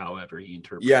belief, and however he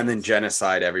interprets. Yeah, and then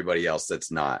genocide everybody else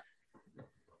that's not.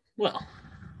 Well,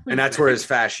 and that's where his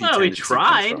fascist. Well, we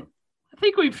tried. I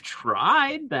think we've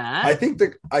tried that. I think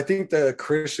the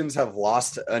Christians have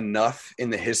lost enough in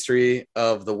the history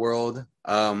of the world,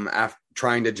 after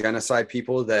trying to genocide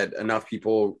people, that enough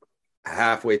people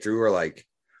halfway through are like,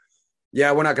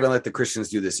 "Yeah, we're not going to let the Christians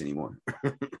do this anymore."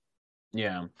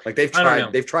 Yeah, like they've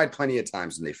tried. They've tried plenty of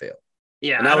times and they failed.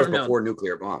 Yeah, and that was before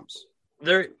nuclear bombs.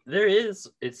 There is.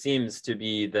 It seems to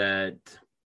be that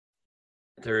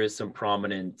there is some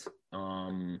prominent. I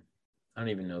don't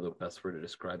even know the best word to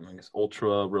describe them. I guess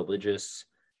ultra religious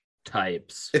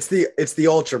types. It's the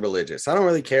ultra religious. I don't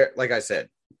really care. Like I said,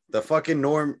 the fucking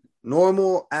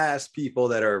normal ass people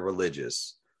that are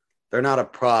religious, they're not a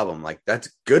problem. Like that's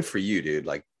good for you, dude.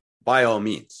 Like by all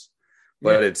means.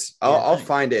 But I'll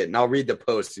find it and I'll read the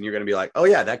post and you're going to be like, oh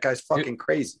yeah, that guy's fucking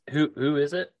crazy. Who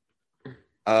is it?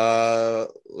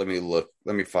 Let me look.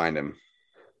 Let me find him.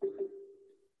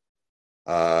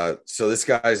 So this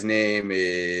guy's name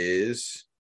is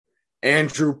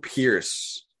Andrew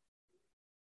Pierce.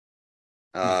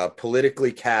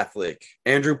 Politically Catholic.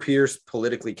 Andrew Pierce,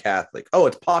 politically Catholic. Oh,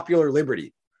 it's Popular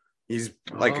Liberty. He's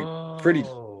like pretty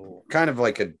kind of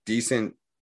like a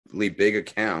decently big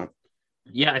account.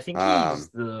 Yeah, I think he's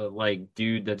the like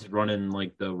dude that's running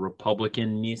like the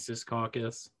Republican Mises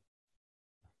Caucus.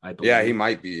 I believe. Yeah, he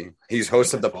might be. He's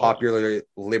host of the Popular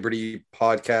Liberty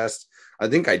podcast. I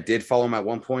think I did follow him at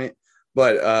one point,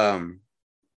 but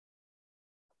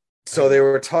so they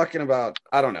were talking about,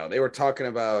 I don't know, they were talking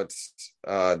about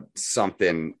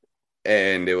something,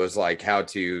 and it was like how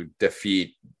to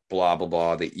defeat blah blah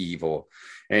blah the evil,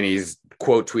 and he's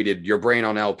quote tweeted your brain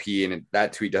on LP, and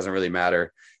that tweet doesn't really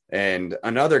matter. And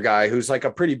another guy who's like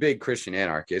a pretty big Christian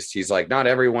anarchist, he's like, not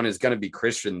everyone is going to be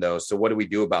Christian though. So what do we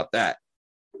do about that?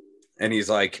 And he's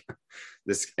like,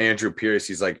 this Andrew Pierce,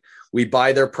 he's like, we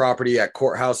buy their property at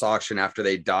courthouse auction after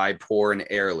they die poor and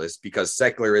heirless because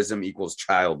secularism equals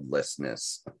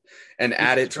childlessness, and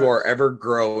add it to our ever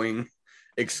growing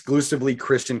exclusively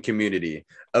Christian community.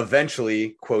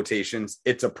 Eventually, quotations,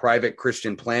 it's a private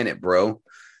Christian planet, bro.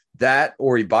 That,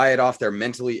 or we buy it off their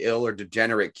mentally ill or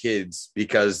degenerate kids,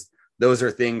 because those are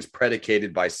things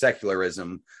predicated by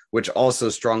secularism, which also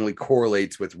strongly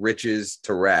correlates with riches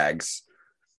to rags.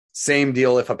 Same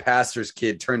deal if a pastor's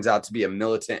kid turns out to be a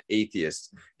militant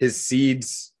atheist. His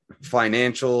seed's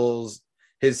financial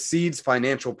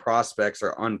prospects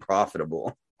are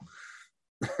unprofitable.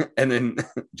 And then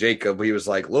Jacob, he was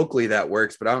like, locally that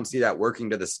works, but I don't see that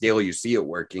working to the scale you see it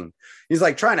working. He's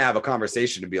like trying to have a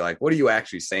conversation to be like, what are you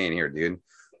actually saying here, dude? And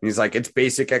he's like, it's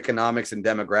basic economics and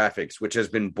demographics, which has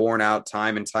been borne out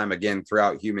time and time again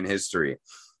throughout human history.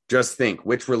 Just think,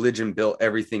 which religion built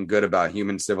everything good about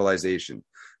human civilization?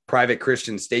 Private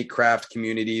Christian statecraft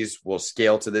communities will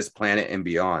scale to this planet and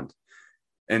beyond.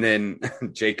 And then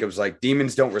Jacob's like,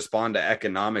 demons don't respond to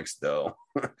economics, though.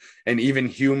 And even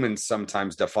humans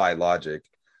sometimes defy logic.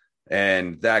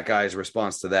 And that guy's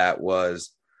response to that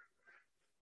was,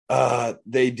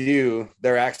 they do.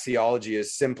 Their axiology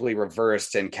is simply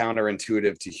reversed and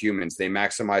counterintuitive to humans. They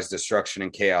maximize destruction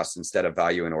and chaos instead of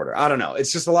value and order. I don't know.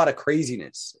 It's just a lot of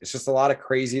craziness.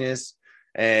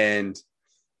 And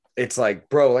it's like,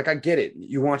 bro, like, I get it.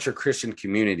 You want your Christian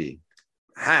community.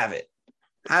 Have it.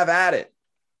 Have at it.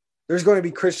 There's going to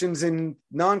be Christians in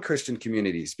non-Christian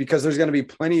communities, because there's going to be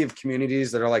plenty of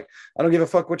communities that are like, I don't give a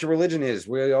fuck what your religion is.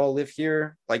 We all live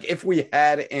here. Like, if we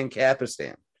had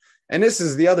Ancapistan, and this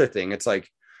is the other thing, it's like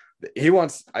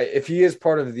if he is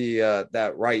part of the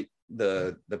that right,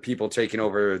 the people taking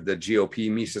over the GOP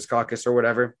Mises Caucus or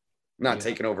whatever,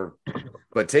 taking over,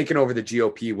 but taking over the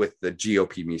GOP with the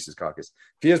GOP Mises Caucus.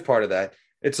 If he is part of that,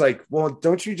 it's like, well,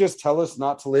 don't you just tell us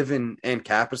not to live in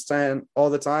Ancapistan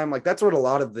all the time? Like, that's what a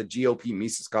lot of the GOP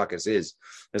Mises Caucus is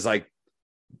like,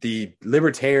 the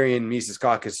libertarian Mises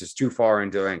Caucus is too far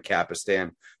into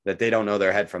Ancapistan that they don't know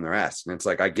their head from their ass. And it's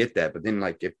like, I get that. But then,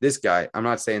 like, if this guy, I'm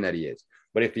not saying that he is,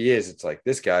 but if he is, it's like,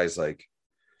 this guy's like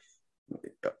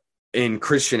in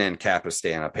Christian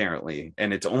Ancapistan, apparently.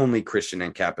 And it's only Christian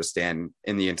Ancapistan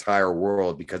in the entire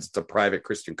world because it's a private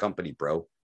Christian company, bro.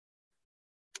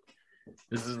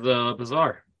 This is the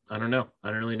bizarre. I don't know.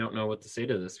 I really don't know what to say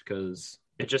to this, because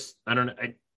it just, I don't know.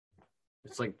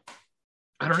 It's like,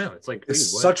 I don't know. It's like,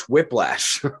 it's such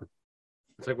whiplash.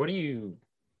 It's like,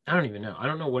 I don't even know. I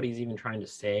don't know what he's even trying to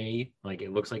say. Like,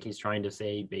 it looks like he's trying to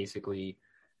say, basically,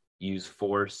 use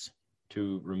force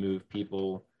to remove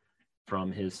people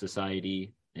from his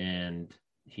society. And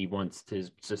he wants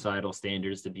his societal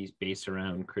standards to be based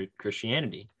around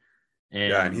Christianity.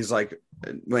 And he's like,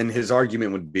 when his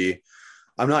argument would be,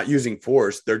 I'm not using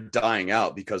force, they're dying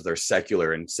out because they're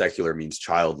secular, and secular means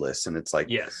childless. And it's like,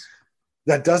 yes,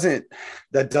 that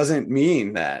doesn't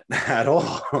mean that at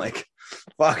all. Like,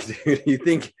 fuck, dude, you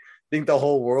think the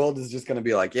whole world is just going to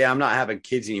be like, yeah, I'm not having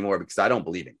kids anymore because I don't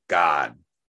believe in God.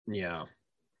 Yeah,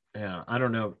 I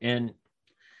don't know. And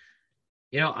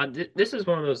this is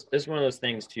one of those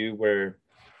things too, where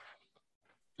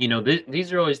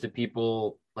these are always the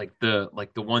people, like the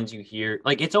ones you hear,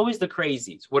 like, it's always the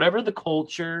crazies, whatever the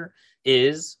culture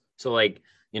is. So, like,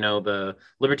 the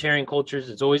libertarian cultures,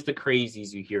 it's always the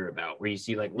crazies you hear about, where you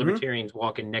see like libertarians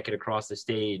walking naked across the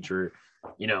stage, or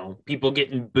people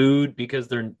getting booed because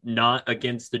they're not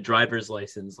against the driver's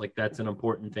license. Like, that's an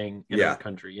important thing in our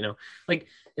country. Like,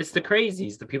 it's the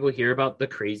crazies, the people hear about the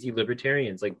crazy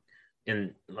libertarians. Like,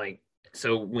 and like,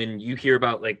 so when you hear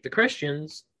about like the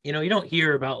Christians, you don't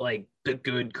hear about like the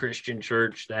good Christian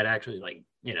church that actually, like,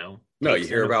 no, you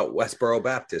hear about Westboro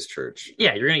Baptist Church.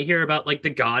 Yeah, you're gonna hear about like the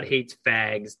God hates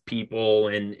fags people,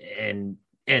 and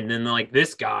then like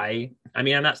this guy. I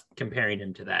mean, I'm not comparing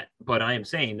him to that, but I am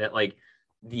saying that, like,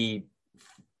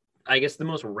 I guess the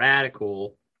most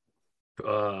radical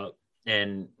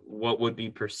and what would be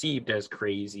perceived as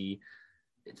crazy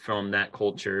from that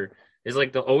culture is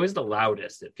like always the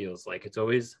loudest. It feels like it's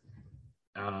always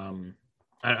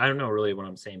I don't know really what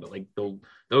I'm saying, but like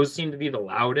those seem to be the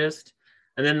loudest.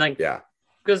 And then, like,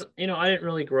 because I didn't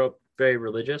really grow up very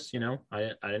religious.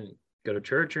 I didn't go to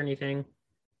church or anything,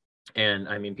 and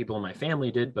I mean, people in my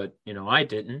family did, but I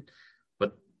didn't.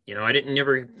 But I didn't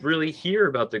never really hear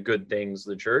about the good things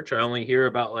of the church. I only hear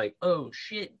about, like, oh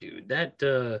shit, dude, that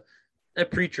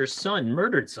preacher's son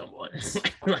murdered someone.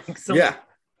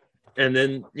 And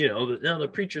then, now the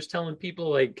preacher's telling people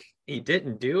like he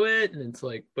didn't do it. And it's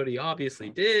like, but he obviously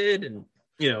did. And,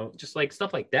 just like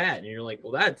stuff like that. And you're like,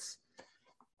 well, that's,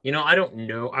 I don't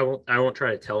know. I won't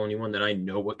try to tell anyone that I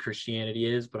know what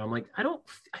Christianity is, but I'm like,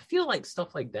 I feel like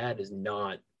stuff like that is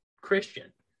not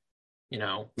Christian.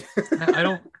 I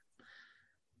don't,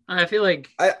 I feel like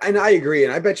I agree.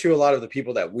 And I bet you a lot of the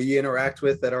people that we interact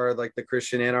with that are like the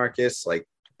Christian anarchists, like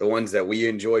the ones that we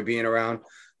enjoy being around,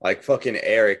 like fucking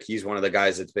Eric, he's one of the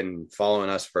guys that's been following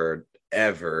us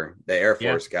forever, the Air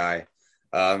Force guy.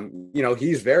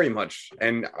 He's very much,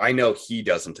 and I know he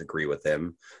doesn't agree with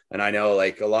him. And I know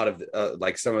like a lot of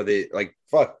like some of the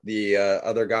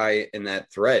other guy in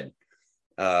that thread.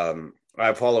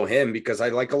 I follow him because I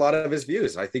like a lot of his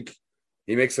views. I think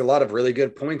he makes a lot of really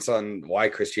good points on why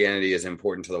Christianity is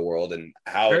important to the world and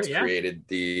how it's created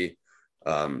the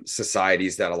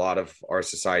societies that a lot of our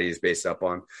society is based up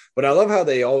on. But I love how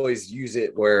they always use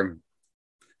it where,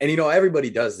 and everybody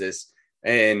does this,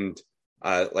 and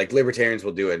like libertarians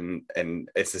will do it, and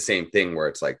it's the same thing where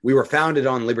it's like we were founded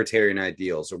on libertarian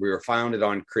ideals, or we were founded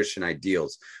on Christian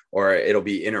ideals, or it'll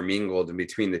be intermingled in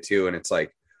between the two. And it's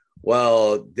like,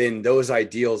 well, then those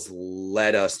ideals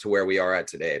led us to where we are at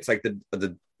today. It's like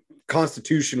the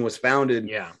Constitution was founded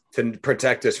to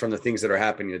protect us from the things that are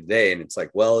happening today. And it's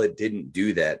like, well, it didn't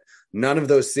do that. None of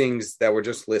those things that were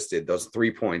just listed, those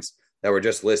 3 points that were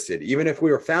just listed, even if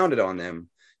we were founded on them,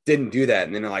 didn't do that.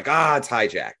 And then they're like, it's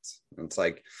hijacked. And it's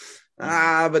like,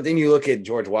 but then you look at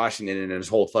George Washington and his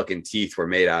whole fucking teeth were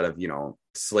made out of,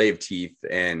 slave teeth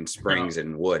and springs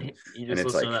and wood. You just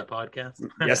listened to that podcast?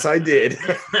 Yes, I did.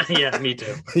 Yeah, me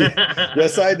too.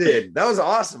 Yes, I did. That was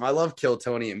awesome. I love Kill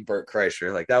Tony and Bert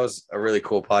Kreischer. Like that was a really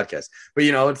cool podcast. But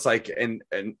it's like,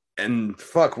 and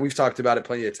fuck, we've talked about it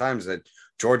plenty of times that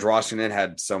George Washington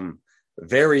had some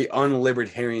very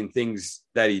unlibertarian things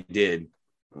that he did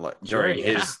during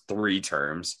his 3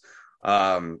 terms.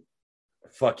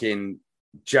 Fucking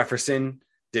Jefferson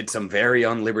did some very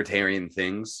unlibertarian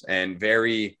things and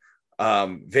very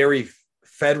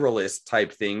federalist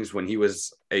type things when he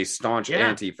was a staunch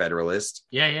anti-federalist.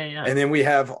 Yeah. And then we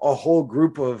have a whole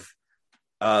group of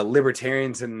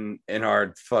libertarians in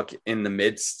the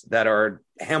midst that are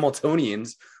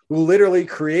Hamiltonians who literally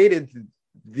created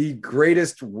the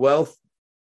greatest wealth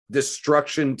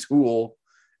destruction tool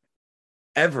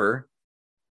ever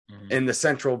in the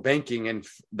central banking and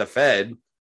the Fed.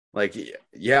 Like,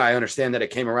 I understand that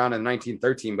it came around in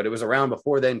 1913, but it was around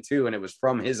before then too. And it was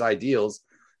from his ideals,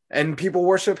 and people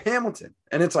worship Hamilton.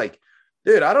 And it's like,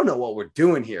 dude, I don't know what we're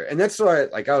doing here. And that's why,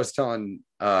 like I was telling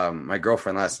my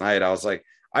girlfriend last night, I was like,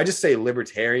 I just say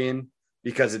libertarian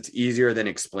because it's easier than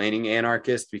explaining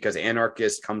anarchist, because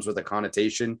anarchist comes with a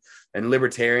connotation, and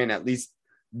libertarian, at least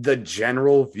the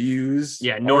general views.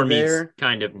 Yeah. Normies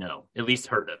kind of know, at least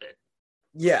heard of it.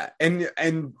 Yeah.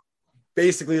 And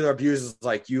basically their views is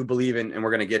like, you believe in, and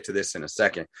we're going to get to this in a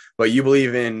second, but you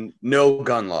believe in no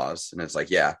gun laws. And it's like,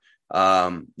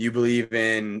 you believe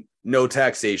in no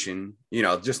taxation,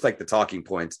 just like the talking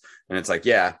points. And it's like,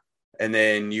 and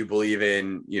then you believe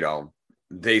in,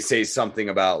 they say something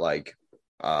about like,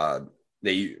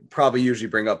 they probably usually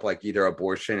bring up like either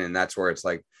abortion, and that's where it's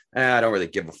like, I don't really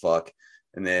give a fuck.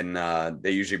 And then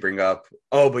they usually bring up,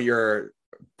 but you're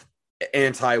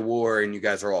anti-war and you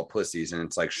guys are all pussies. And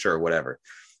it's like, sure, whatever.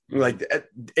 Like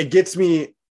it gets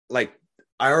me, like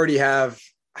I already have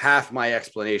half my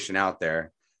explanation out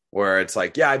there where it's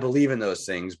like, I believe in those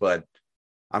things, but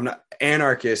I'm not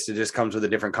anarchist. It just comes with a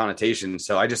different connotation.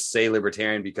 So I just say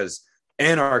libertarian because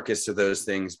anarchists are those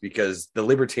things, because the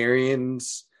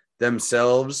libertarians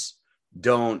themselves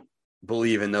don't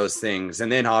believe in those things.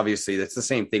 And then obviously that's the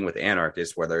same thing with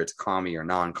anarchists, whether it's commie or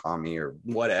non-commie or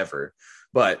whatever.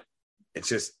 But it's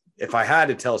just, if I had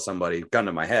to tell somebody, gun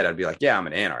to my head, I'd be like, I'm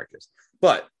an anarchist.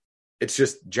 But it's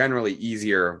just generally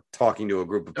easier talking to a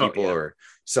group of people or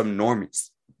some normies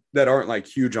that aren't like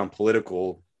huge on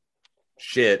political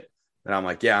shit. And I'm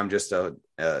like, I'm just a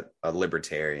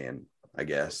libertarian, I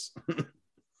guess.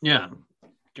 Yeah.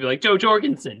 You're like Joe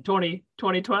Jorgensen,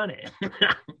 2020.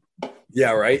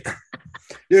 Yeah, right.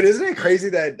 Dude, isn't it crazy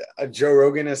that Joe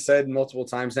Rogan has said multiple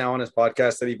times now on his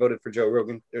podcast that he voted for Joe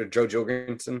Rogan or Joe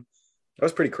Jorgensen? That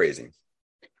was pretty crazy.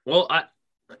 Well,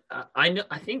 I know.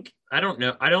 I don't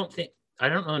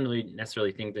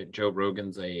necessarily think that Joe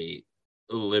Rogan's a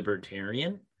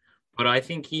libertarian, but I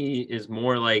think he is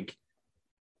more like,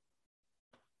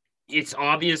 it's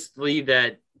obviously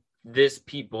that this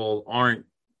people aren't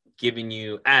giving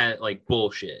you like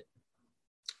bullshit.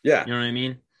 Yeah. You know what I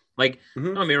mean? Like,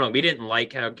 don't get me wrong, we didn't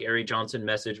like how Gary Johnson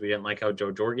messaged, we didn't like how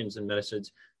Joe Jorgensen messaged,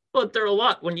 but they're a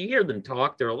lot, when you hear them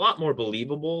talk, they're a lot more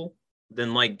believable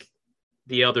than like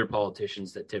the other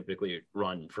politicians that typically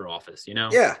run for office, you know?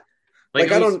 Yeah.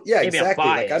 Like I don't, yeah, maybe exactly.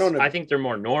 I'm biased. Like I think they're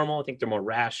more normal. I think they're more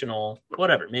rational,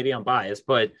 whatever. Maybe I'm biased,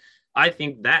 but I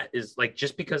think that is like,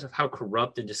 just because of how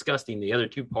corrupt and disgusting the other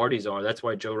two parties are. That's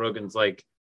why Joe Rogan's like,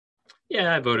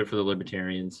 yeah, I voted for the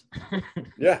Libertarians.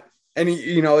 Yeah. And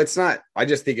it's not, I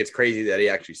just think it's crazy that he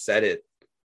actually said it.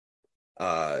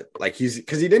 Like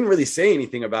because he didn't really say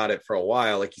anything about it for a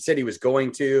while. Like he said he was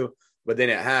going to, but then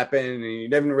it happened and you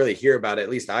didn't really hear about it. At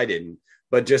least I didn't.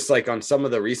 But just like on some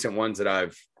of the recent ones that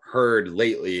I've heard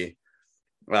lately,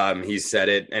 he said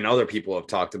it and other people have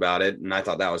talked about it. And I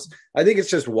thought I think it's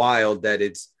just wild that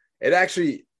it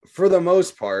actually, for the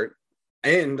most part,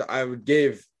 and I would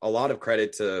give a lot of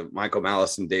credit to Michael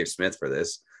Malice and Dave Smith for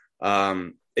this.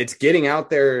 It's getting out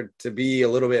there to be a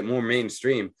little bit more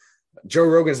mainstream. Joe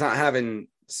Rogan's not having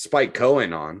Spike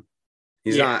Cohen on.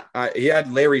 He's not. He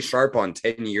had Larry Sharp on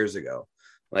 10 years ago.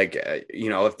 Like,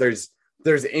 if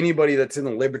there's anybody that's in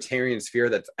the libertarian sphere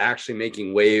that's actually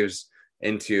making waves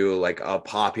into like a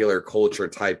popular culture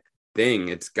type thing,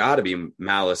 it's got to be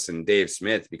Malice and Dave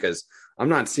Smith, because I'm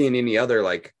not seeing any other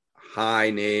like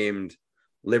high named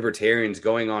libertarians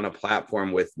going on a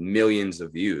platform with millions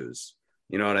of views.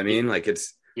 You know what I mean? Like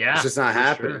it's just not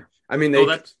happening. Sure. I mean,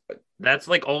 that's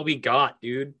like all we got,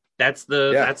 dude. That's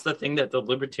the thing that the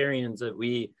libertarians that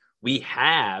we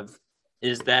have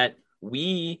is that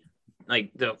we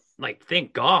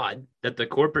thank God that the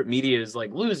corporate media is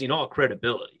like losing all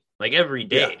credibility. Like every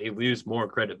day they lose more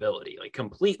credibility, like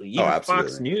completely. Even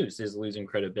Fox News is losing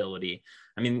credibility.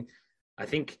 I mean, I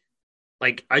think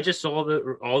like I just saw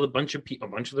a bunch of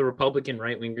the Republican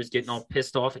right wingers getting all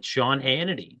pissed off at Sean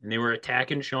Hannity, and they were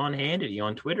attacking Sean Hannity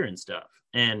on Twitter and stuff.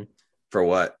 And for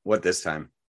what this time?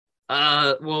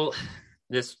 Well,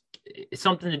 this it's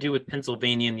something to do with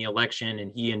Pennsylvania in the election,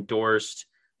 and he endorsed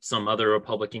some other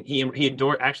Republican. He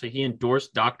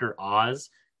endorsed Dr. Oz,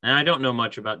 and I don't know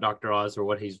much about Dr. Oz or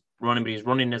what he's running, but he's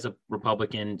running as a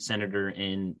Republican senator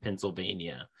in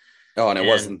Pennsylvania. Oh, and it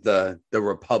wasn't the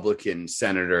Republican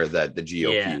senator that the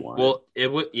GOP wanted. Well,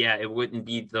 it wouldn't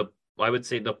be I would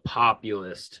say the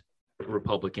populist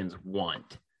Republicans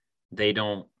want. They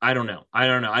don't, I don't know.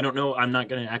 I'm not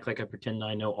going to act like I pretend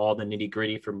I know all the nitty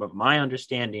gritty but my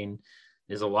understanding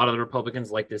is a lot of the Republicans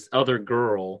like this other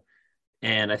girl.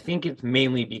 And I think it's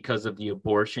mainly because of the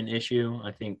abortion issue.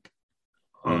 I think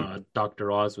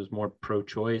Dr. Oz was more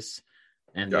pro-choice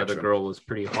and the other girl was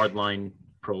pretty hardline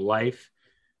pro-life.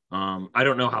 I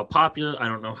don't know how popular. I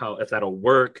don't know if that'll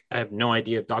work. I have no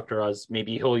idea if Dr. Oz,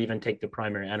 maybe he'll even take the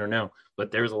primary. I don't know.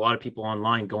 But there's a lot of people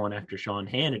online going after Sean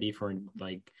Hannity for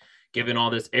like giving all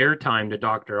this airtime to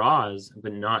Dr. Oz,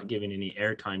 but not giving any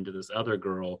airtime to this other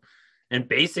girl. And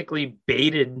basically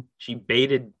baited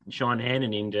Sean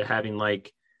Hannity into having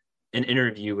like an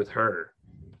interview with her.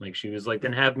 Like she was like,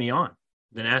 then have me on.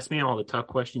 Then ask me all the tough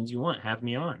questions you want. Have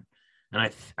me on. And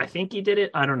I think he did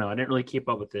it. I don't know. I didn't really keep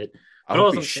up with it. I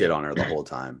hope he shit on her the whole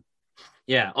time.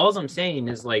 Yeah. All I'm saying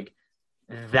is like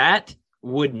that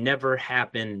would never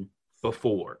happen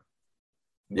before.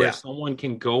 Where someone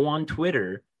can go on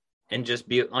Twitter and just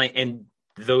be like, and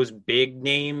those big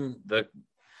name,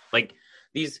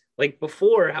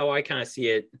 before, how I kind of see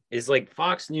it is like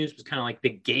Fox News was kind of like the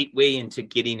gateway into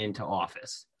getting into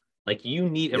office. Like a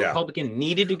Republican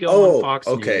needed to go on Fox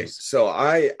News. Okay, so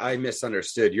I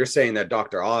misunderstood. You're saying that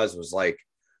Dr. Oz was like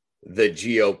the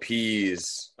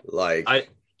GOP's like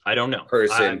I don't know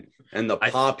person, and the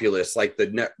populists like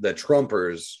the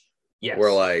Trumpers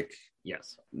were like,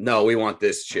 yes, no, we want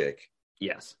this chick.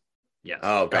 Yes.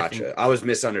 Oh, gotcha. I was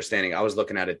misunderstanding. I was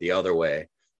looking at it the other way,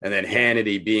 and then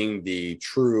Hannity being the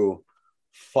true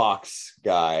Fox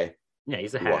guy. Yeah,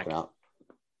 he's a hack.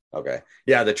 Okay.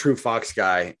 Yeah, the true Fox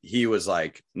guy, he was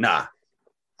like, nah,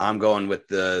 I'm going with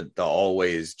the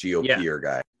always GOPer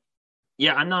guy.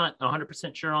 Yeah, I'm not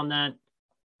 100% sure on that.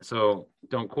 So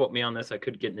don't quote me on this. I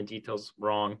could get in the details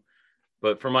wrong.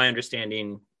 But from my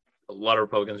understanding, a lot of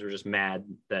Republicans were just mad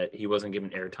that he wasn't giving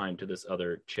airtime to this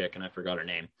other chick, and I forgot her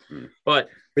name. But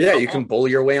yeah, you can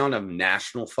bully your way on a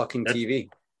national fucking TV.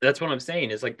 That's what I'm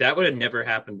saying is like that would have never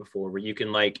happened before, where you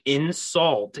can like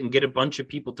insult and get a bunch of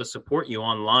people to support you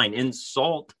online,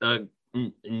 insult a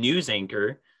news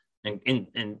anchor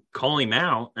and call him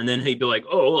out, and then he'd be like,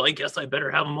 oh, well, I guess I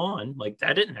better have him on. Like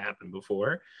that didn't happen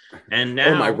before. And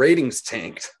now my ratings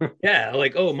tanked. Yeah,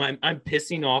 like I'm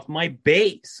pissing off my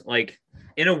base. Like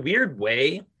in a weird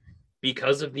way,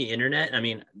 because of the internet. I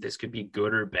mean, this could be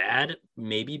good or bad,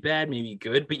 maybe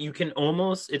good, but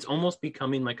it's almost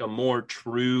becoming like a more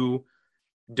true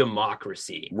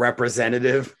democracy.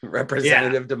 Representative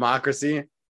democracy.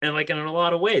 And like in a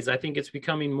lot of ways, I think it's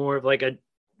becoming more of like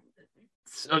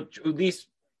at least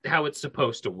how it's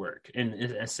supposed to work in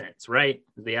a sense, right?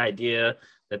 The idea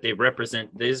that they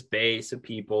represent this base of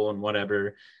people and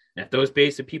whatever. And if those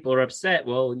base of people are upset,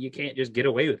 well, you can't just get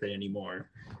away with it anymore.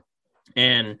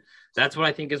 And that's what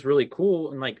I think is really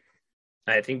cool. And like,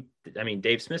 I mean,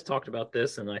 Dave Smith talked about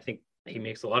this, and I think he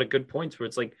makes a lot of good points where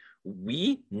it's like,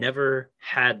 we never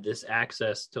had this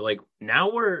access to, like,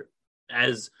 now we're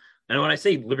and when I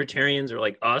say libertarians or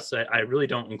like us, I really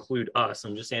don't include us.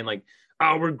 I'm just saying like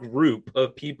our group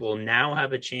of people now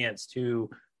have a chance to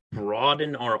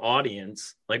broaden our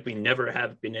audience like we never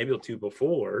have been able to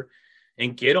before,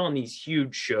 and get on these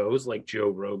huge shows like Joe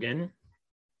Rogan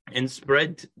and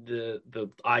spread the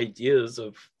ideas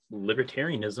of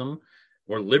libertarianism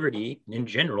or liberty in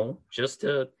general just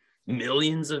to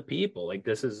millions of people. Like,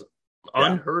 this is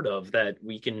unheard of, that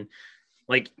we can,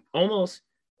 like, almost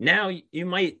now you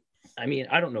might, I mean,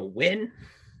 I don't know when,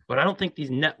 but I don't think these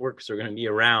networks are going to be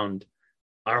around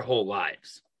our whole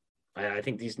lives. I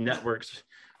think these networks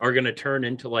are going to turn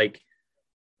into like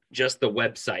just the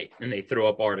website, and they throw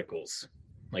up articles.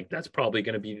 Like, that's probably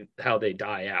going to be how they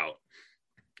die out.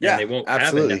 Yeah, and they won't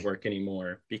absolutely have a network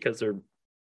anymore because their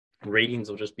ratings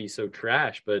will just be so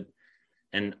trash. But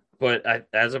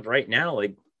as of right now,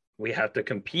 like, we have to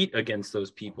compete against those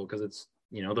people because it's,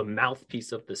 you know, the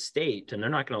mouthpiece of the state, and they're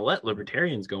not going to let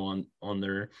libertarians go on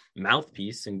their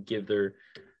mouthpiece and give their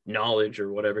knowledge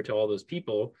or whatever to all those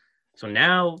people. So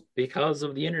now, because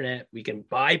of the internet, we can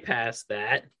bypass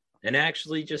that and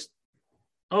actually just,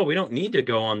 we don't need to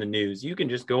go on the news. You can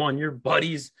just go on your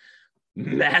buddy's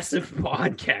massive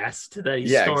podcast that he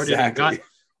started and got.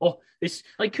 It's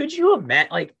like, could you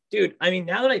imagine? Like, dude, I mean,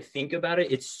 now that I think about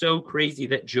it, it's so crazy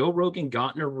that Joe Rogan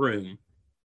got in a room,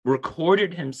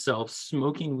 recorded himself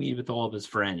smoking weed with all of his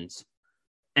friends,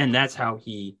 and that's how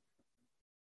he,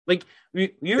 like, you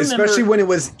remember, especially when it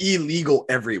was illegal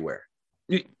everywhere.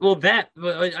 Well,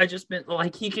 I just meant,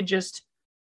 like, he could just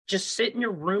sit in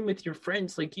your room with your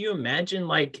friends. Like, you imagine,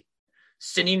 like,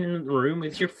 sitting in the room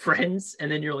with your friends,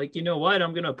 and then you're like, you know what?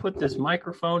 I'm gonna put this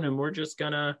microphone, and we're just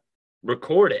gonna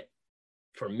record it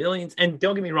for millions. And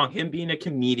don't get me wrong, him being a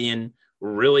comedian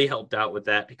really helped out with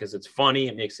that because it's funny,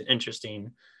 it makes it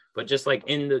interesting. But just like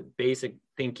in the basic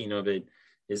thinking of it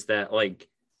is that, like,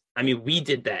 I mean, we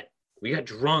did that. We got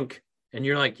drunk, and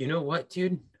you're like, you know what,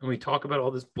 dude? And we talk about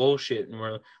all this bullshit,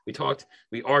 and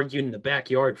we argued in the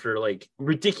backyard for like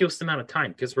ridiculous amount of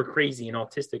time because we're crazy and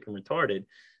autistic and retarded.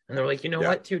 And they're like, you know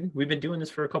what, dude? We've been doing this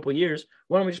for a couple of years.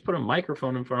 Why don't we just put a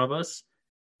microphone in front of us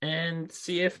and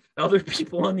see if other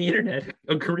people on the internet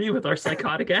agree with our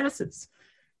psychotic asses?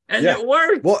 And it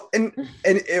worked. Well, and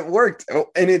it worked.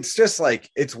 And it's just like,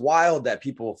 it's wild that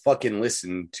people fucking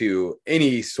listen to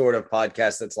any sort of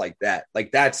podcast that's like that.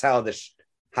 Like, that's how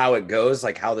how it goes,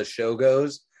 like how the show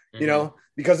goes, you know,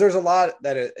 because there's a lot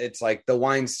that it's like the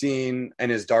Weinstein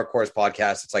and his Dark Horse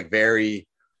podcast. It's like very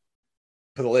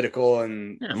political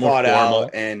and thought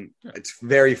out, and it's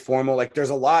very formal. Like, there's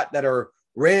a lot that are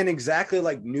ran exactly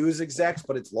like news execs,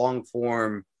 but it's long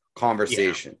form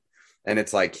conversation. And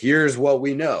it's like, here's what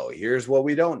we know, here's what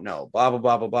we don't know, blah, blah,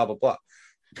 blah, blah, blah, blah, blah.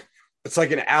 It's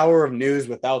like an hour of news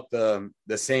without the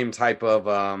same type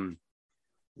of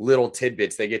little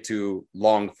tidbits. They get to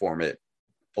long form it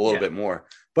a little bit more.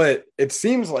 But it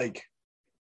seems like,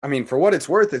 I mean, for what it's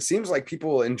worth, it seems like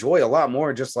people enjoy a lot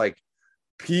more just like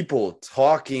people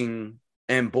talking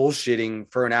and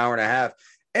bullshitting for an hour and a half.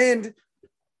 And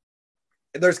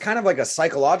there's kind of like a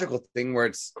psychological thing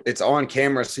where it's on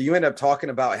camera. So you end up talking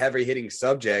about heavy hitting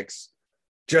subjects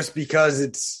just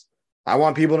because I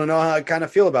want people to know how I kind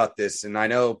of feel about this. And I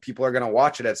know people are going to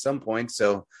watch it at some point.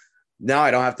 So now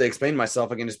I don't have to explain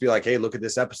myself. I can just be like, hey, look at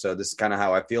this episode. This is kind of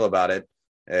how I feel about it.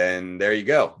 And there you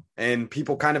go. And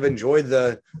people kind of enjoy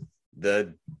the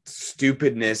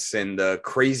stupidness and the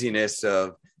craziness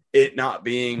of it not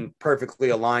being perfectly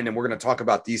aligned. And we're going to talk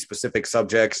about these specific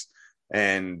subjects,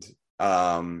 and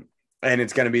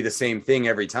it's going to be the same thing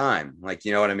every time. Like,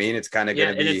 you know what I mean? It's kind of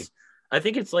going to be, I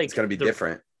think it's like, it's going to be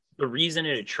different. The reason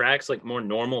it attracts like more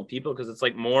normal people, because it's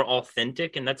like more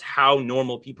authentic, and that's how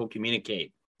normal people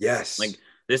communicate. Yes. Like,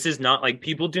 this is not like,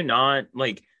 people do not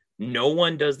like, no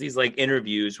one does these like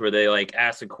interviews where they like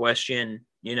ask a question,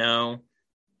 you know,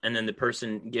 and then the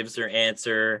person gives their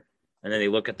answer, and then they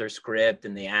look at their script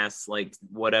and they ask like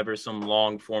whatever, some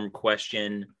long form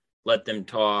question, let them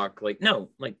talk. Like,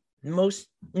 no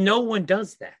one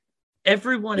does that.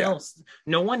 Everyone else,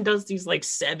 no one does these like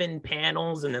 7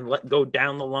 panels and then let go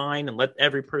down the line and let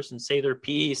every person say their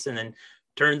piece, and then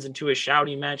turns into a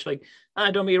shouting match. Like,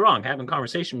 don't be wrong, having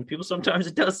conversation with people, sometimes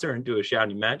it does turn into a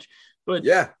shouting match, but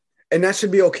and that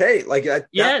should be okay. Like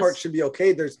that part should be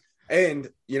okay. And,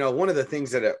 you know, one of the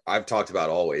things that I've talked about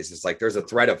always is like there's a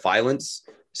threat of violence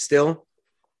still,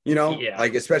 you know,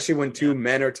 like especially when two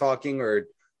men are talking or,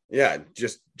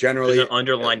 just generally. There's an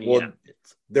underlying,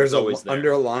 there's an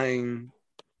underlying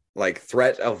like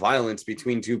threat of violence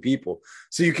between two people.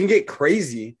 So you can get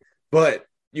crazy, but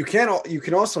you can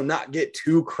also not get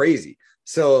too crazy.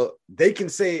 So they can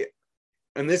say,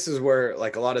 and this is where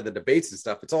like a lot of the debates and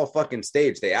stuff, it's all fucking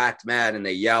staged. They act mad and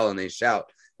they yell and they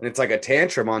shout. And it's like a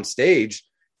tantrum on stage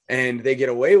and they get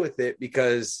away with it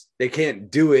because they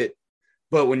can't do it.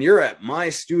 But when you're at my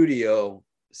studio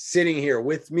sitting here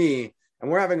with me and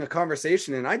we're having a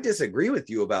conversation and I disagree with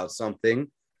you about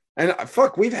something, and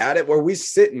we've had it where we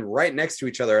sitting right next to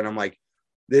each other. And I'm like,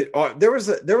 there was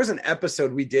an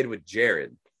episode we did with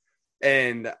Jared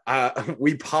and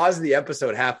we paused the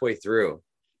episode halfway through.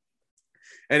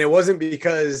 And it wasn't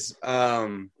because,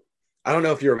 I don't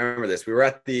know if you remember this. We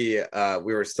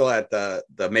were still at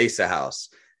the Mesa house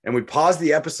and we paused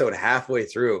the episode halfway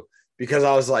through because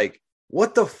I was like,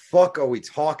 what the fuck are we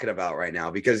talking about right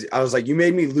now? Because I was like, you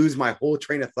made me lose my whole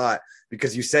train of thought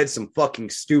because you said some fucking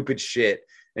stupid shit.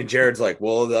 And Jared's like,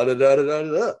 well, da da da da da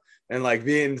da, and like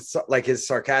being like his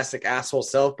sarcastic asshole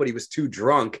self, but he was too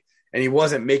drunk and he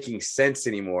wasn't making sense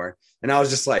anymore. And I was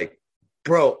just like,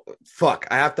 bro, fuck,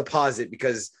 I have to pause it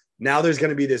because now there's going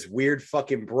to be this weird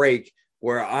fucking break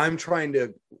where I'm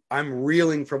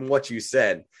reeling from what you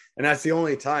said. And that's the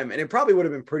only time. And it probably would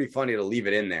have been pretty funny to leave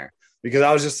it in there because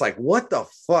I was just like, what the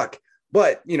fuck?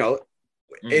 But, you know,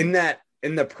 in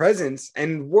the presence,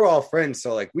 and we're all friends.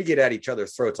 So like we get at each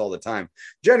other's throats all the time.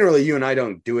 Generally, you and I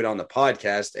don't do it on the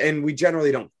podcast and we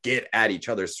generally don't get at each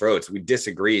other's throats. We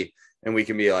disagree and we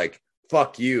can be like,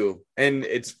 fuck you. And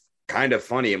it's kind of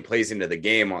funny and plays into the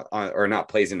game or not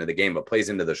plays into the game, but plays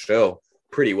into the show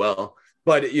pretty well.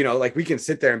 But, you know, like we can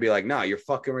sit there and be like, nah, you're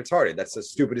fucking retarded. That's the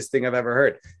stupidest thing I've ever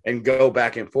heard and go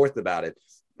back and forth about it.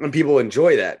 And people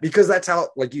enjoy that because that's how,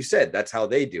 like you said, that's how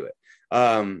they do it.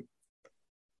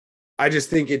 I just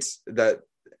think it's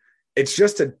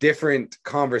just a different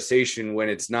conversation when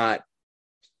it's not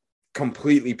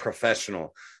completely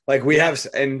professional. Like we have,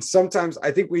 and sometimes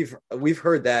I think we've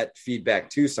heard that feedback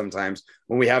too. Sometimes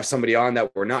when we have somebody on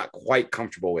that we're not quite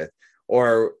comfortable with,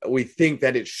 or we think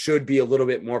that it should be a little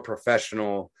bit more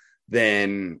professional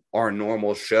than our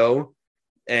normal show.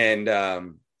 And,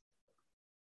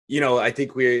 you know, I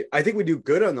think we do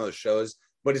good on those shows,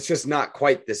 but it's just not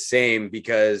quite the same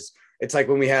because it's like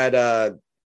when we had,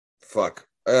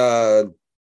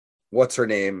 what's her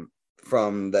name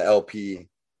from the LP?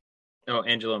 Oh,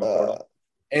 Angela McCardle.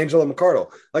 Angela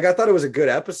McCardle. Like, I thought it was a good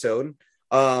episode.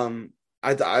 And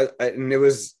it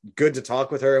was good to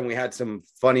talk with her and we had some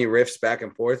funny riffs back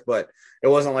and forth, but it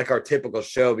wasn't like our typical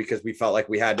show because we felt like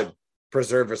we had to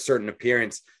preserve a certain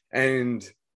appearance. And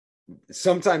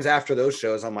sometimes after those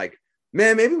shows, I'm like,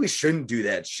 man, maybe we shouldn't do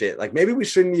that shit. Like maybe we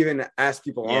shouldn't even ask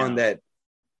people on that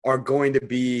are going to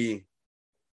be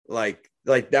like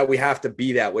that we have to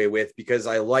be that way with, because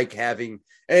I like having,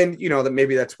 and you know, that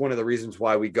maybe that's one of the reasons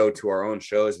why we go to our own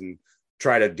shows and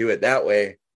try to do it that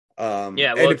way. Well,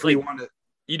 if we want to,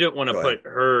 you don't want to put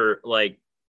her like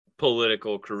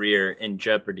political career in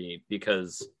jeopardy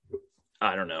because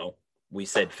I don't know, we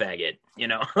said faggot, you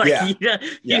know, like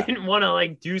you didn't want to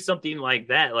like do something like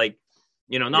that, like,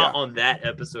 you know, not on that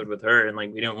episode with her. And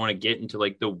like, we don't want to get into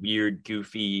like the weird,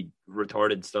 goofy,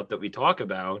 retarded stuff that we talk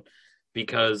about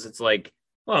because it's like,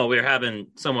 well, we're having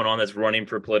someone on that's running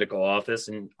for political office.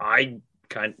 And I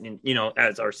kind of, you know,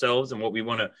 as ourselves and what we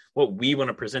want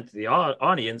to present to the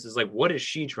audience is like, what is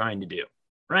she trying to do?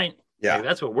 Right. Yeah. Like,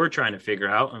 that's what we're trying to figure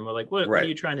out. And we're like, what are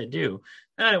you trying to do?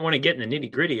 And I don't want to get in the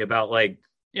nitty gritty about like,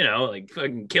 you know, like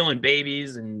fucking killing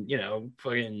babies and, you know,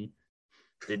 fucking,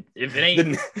 if it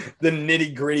ain't the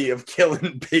nitty gritty of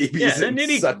killing babies and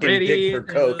sucking dick for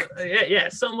coke,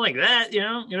 something like that. You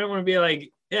know, you don't want to be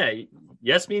like,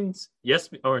 yes means yes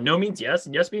or no means yes,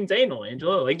 and yes means anal,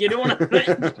 Angela. Like you don't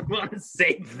want to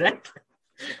say that.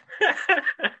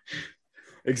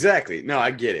 Exactly. No,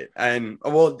 I get it. And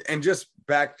well, and just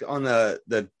back on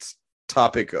the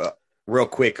topic, real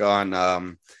quick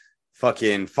on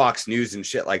fucking Fox News and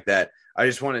shit like that. I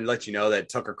just want to let you know that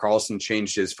Tucker Carlson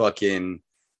changed his fucking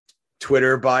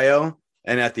Twitter bio,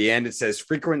 and at the end it says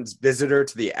frequent visitor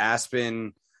to the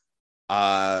Aspen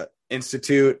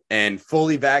Institute and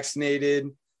fully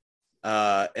vaccinated,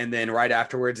 and then right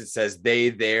afterwards it says they,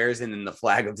 theirs, and then the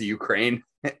flag of the Ukraine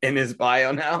in his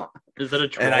bio now. Is that a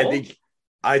troll? And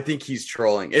I think he's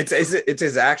trolling. It's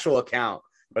his actual account,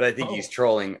 but I think he's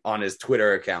trolling on his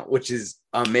Twitter account, which is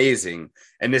amazing.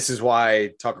 And this is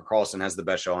why Tucker Carlson has the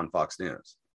best show on Fox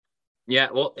News. Yeah,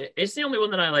 well, it's the only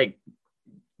one that I like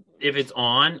if it's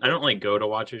on, I don't like go to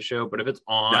watch his show, but if it's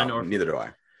on, No, or neither do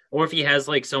I. or if he has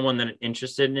like someone that I'm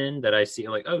interested in that I see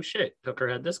like, oh shit, Tucker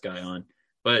had this guy on.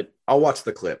 But I'll watch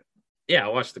the clip. yeah,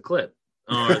 I'll watch the clip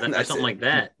or, or That's something it. like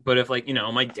that. But if like,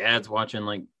 my dad's watching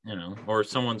like, or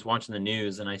someone's watching the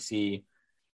news and I see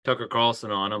Tucker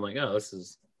Carlson on, I'm like, oh, this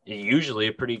is usually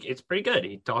it's pretty good.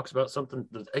 He talks about a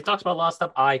lot of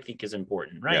stuff I think is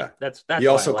important, right? Yeah. That's He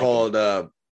why also I like called it.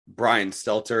 Brian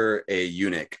Stelter a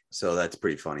eunuch. So that's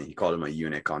pretty funny. He called him a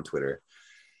eunuch on Twitter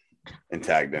and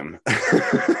tagged him.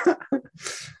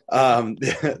 I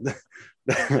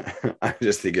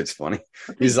just think it's funny.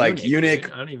 He's like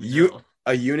eunuch. I don't even know.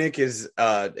 A eunuch is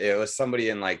it was somebody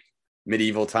in like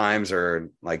medieval times or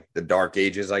like the dark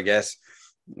ages, I guess,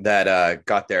 that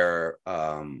got their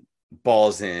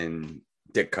balls and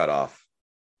dick cut off.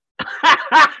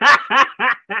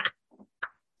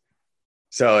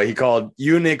 So he called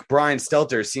eunuch Brian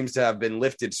Stelter seems to have been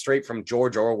lifted straight from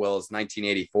George Orwell's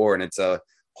 1984, and it's a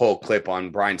whole clip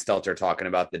on Brian Stelter talking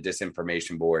about the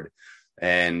disinformation board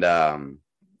and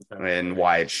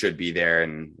why it should be there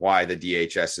and why the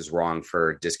DHS is wrong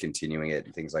for discontinuing it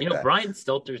and things like that. Brian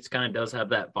Stelter kind of does have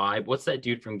that vibe. What's that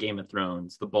dude from Game of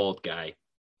Thrones, the bald guy?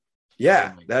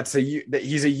 Yeah, Oh my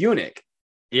he's a eunuch.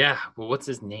 Yeah, but what's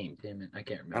his name? Damn it, I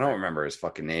can't remember. I don't remember his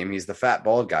fucking name. He's the fat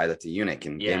bald guy that's a eunuch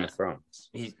in Game of Thrones.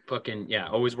 He's fucking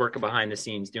always working behind the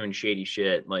scenes doing shady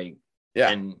shit, like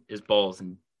and his balls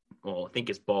I think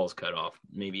his balls cut off.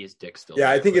 Maybe his dick's still. Yeah,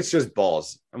 there, I think it's just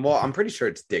balls. And well, I'm pretty sure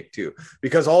it's dick too,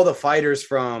 because all the fighters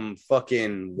from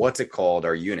fucking what's it called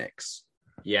are eunuchs.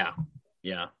 Yeah.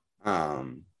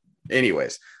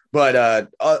 Anyways, but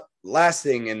last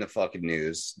thing in the fucking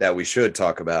news that we should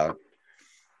talk about.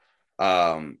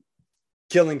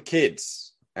 Killing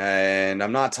kids, and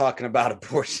I'm not talking about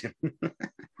abortion.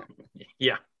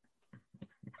 Yeah.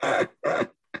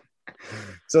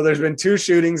 So there's been 2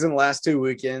 shootings in the last 2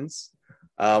 weekends.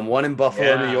 One in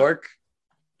Buffalo, New York,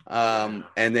 and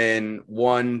then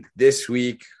one this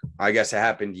week. I guess it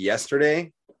happened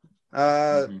yesterday.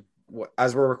 As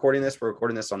we're recording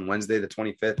this on Wednesday, the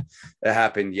 25th. It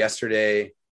happened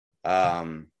yesterday.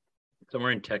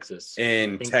 Somewhere in Texas.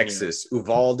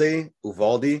 Uvalde.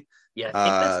 Yeah, I think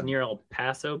that's near El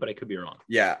Paso, but I could be wrong.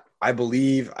 Yeah, I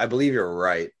believe you're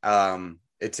right.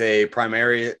 It's a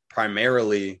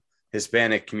primarily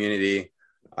Hispanic community.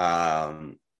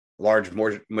 Large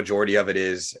majority of it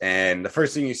is. And the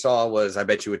first thing you saw was, I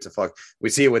bet you it's we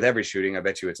see it with every shooting. I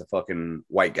bet you it's a fucking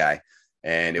white guy.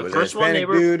 And it was a Hispanic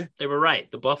dude. They were right.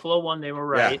 The Buffalo one, they were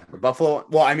right. Yeah, the Buffalo.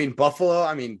 Well, I mean, Buffalo.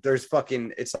 I mean, there's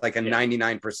it's like a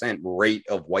 99% rate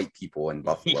of white people in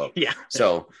Buffalo. Yeah.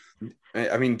 So,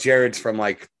 I mean, Jared's from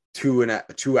like 2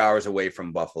 hours away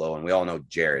from Buffalo, and we all know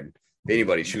Jared. If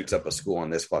anybody shoots up a school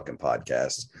on this fucking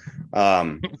podcast,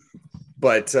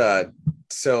 but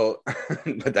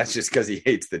that's just because he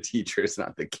hates the teachers,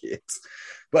 not the kids.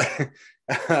 But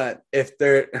if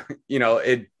they're,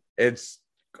 it's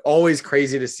always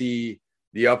crazy to see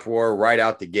the uproar right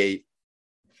out the gate.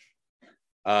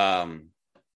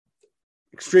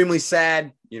 Extremely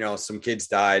sad. Some kids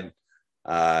died.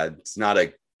 It's not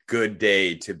a good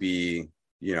day to be,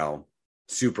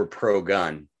 super pro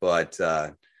gun, but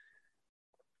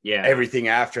everything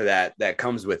after that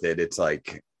comes with it, it's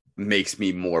like makes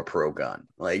me more pro gun.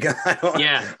 Like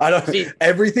I don't see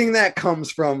everything that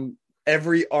comes from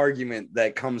every argument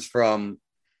that comes from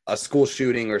a school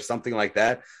shooting or something like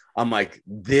that. I'm like,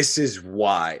 this is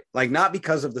why, like, not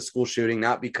because of the school shooting,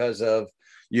 not because of,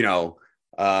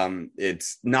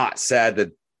 it's not sad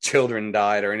that children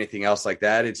died or anything else like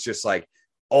that. It's just like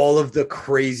all of the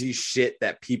crazy shit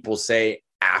that people say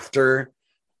after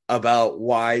about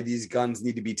why these guns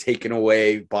need to be taken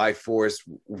away by force,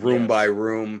 room by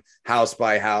room, house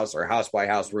by house, or house by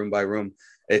house, room by room.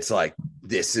 It's like,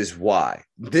 this is why.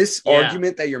 This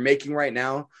argument that you're making right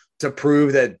now to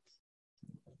prove that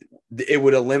it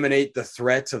would eliminate the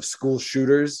threats of school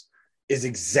shooters is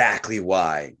exactly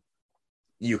why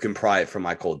you can pry it from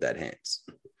my cold dead hands.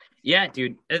 Yeah,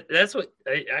 dude, that's what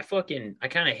I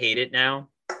kind of hate it now,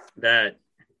 that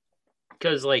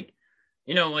because like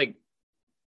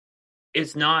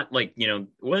it's not like,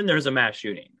 when there's a mass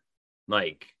shooting,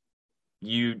 like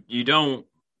you don't,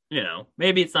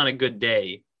 maybe it's not a good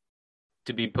day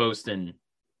to be posting,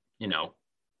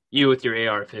 you with your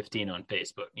AR-15 on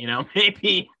Facebook,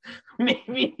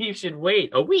 maybe you should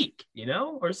wait a week,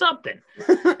 or something.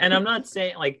 And I'm not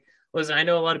saying like, listen, I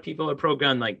know a lot of people are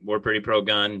pro-gun, like we're pretty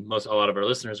pro-gun. A lot of our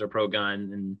listeners are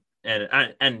pro-gun,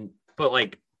 but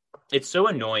like, it's so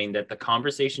annoying that the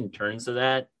conversation turns to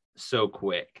that so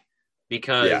quick,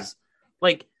 because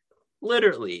like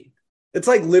literally It's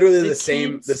like literally the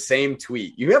kids. same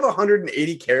tweet. You have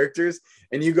 180 characters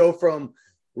and you go from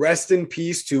rest in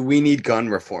peace to we need gun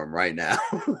reform right now.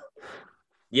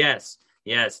 Yes,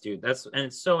 dude. And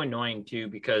it's so annoying too,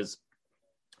 because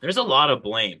there's a lot of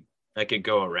blame that could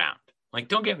go around. Like,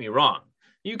 don't get me wrong.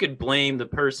 You could blame the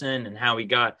person and how he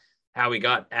got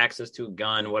access to a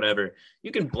gun, whatever.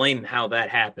 You can blame how that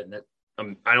happened. That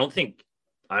I don't think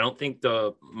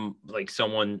the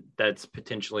someone that's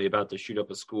potentially about to shoot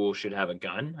up a school should have a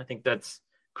gun. I think that's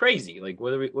crazy. Like,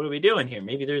 what are we doing here?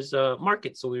 Maybe there's a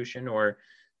market solution, or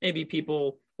maybe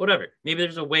people, whatever. Maybe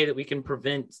there's a way that we can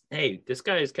prevent, hey, this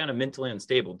guy is kind of mentally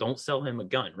unstable. Don't sell him a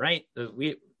gun, right?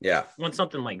 We want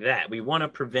something like that. We want to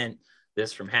prevent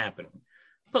this from happening.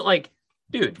 But like,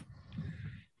 dude,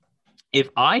 if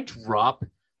I drop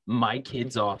my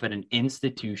kids off at an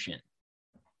institution,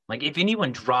 like if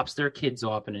anyone drops their kids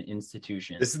off in an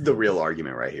institution, this is the real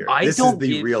argument right here. I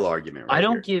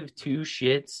don't give two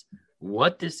shits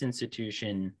what this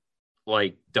institution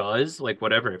like does, like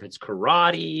whatever, if it's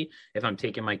karate, if I'm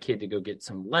taking my kid to go get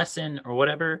some lesson or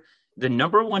whatever. The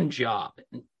number one job,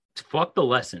 fuck the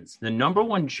lessons, the number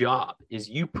one job is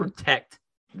you protect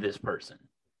this person.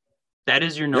 That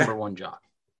is your number one job.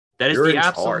 That is the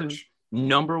absolute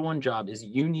number one job, is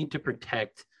you need to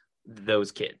protect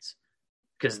those kids.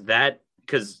 Because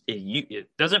it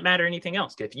doesn't matter anything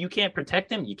else. If you can't protect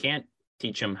them, you can't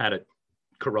teach them how to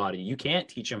karate. You can't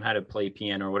teach them how to play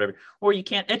piano or whatever, or you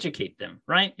can't educate them,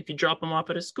 right? If you drop them off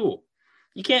at a school,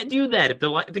 you can't do that if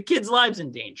the kid's lives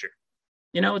in danger.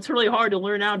 You know, it's really hard to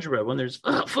learn algebra when there's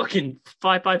fucking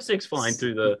 556 flying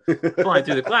through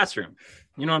the classroom.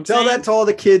 You know what I'm saying? Tell that to all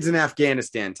the kids in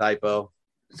Afghanistan, Typo.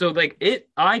 So like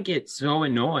I get so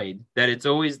annoyed that it's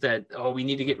always that, oh, we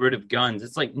need to get rid of guns.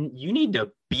 It's like, you need to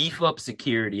beef up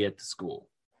security at the school.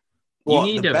 Well,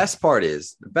 the best part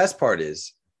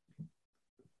is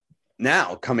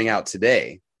now coming out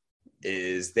today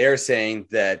is they're saying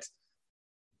that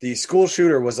the school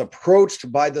shooter was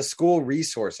approached by the school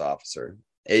resource officer,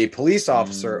 a police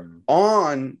officer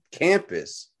on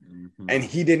campus, and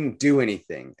he didn't do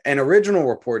anything. An original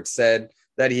report said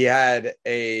that he had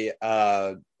a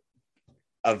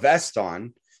vest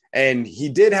on, and he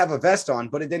did have a vest on,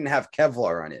 but it didn't have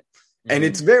Kevlar on it. And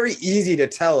it's very easy to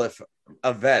tell if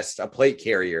a vest, a plate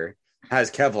carrier,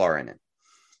 has Kevlar in it.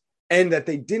 And that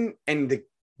they didn't, and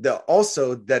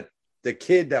also that the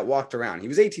kid that walked around, he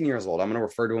was 18 years old. I'm going to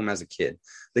refer to him as a kid.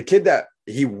 The kid that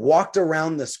he walked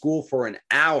around the school for an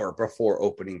hour before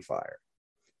opening fire.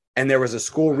 And there was a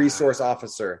school resource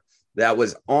officer that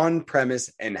was on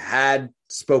premise and had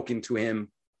spoken to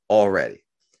him already.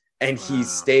 And he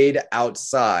stayed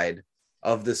outside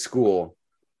of the school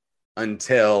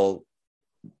until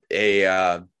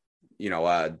a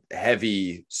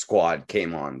heavy squad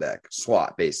came on deck,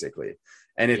 SWAT basically.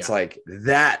 And it's like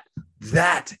that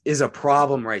is a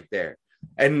problem right there.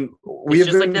 And we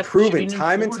have been proven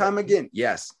time and time again.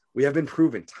 Yes, we have been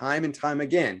proven time and time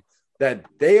again that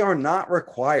they are not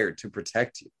required to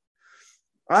protect you.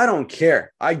 I don't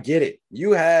care. I get it.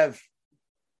 You have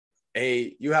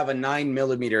a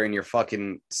 9mm in your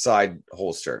fucking side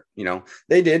holster. You know,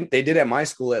 they did at my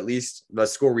school, at least the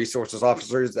school resources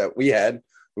officers that we had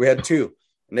two,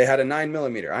 and they had a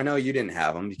 9mm. I know you didn't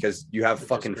have them because you have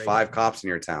fucking 5 cops in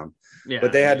your town,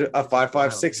 but they had a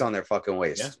 5.56 on their fucking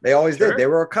waist. Yeah. They always did. They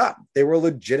were a cop. They were a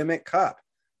legitimate cop,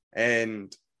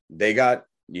 and they got,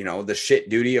 the shit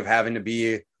duty of having to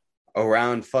be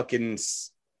around fucking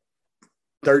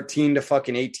 13 to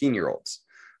fucking 18-year-olds.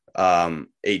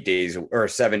 8 days or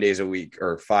 7 days a week,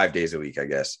 or 5 days a week, I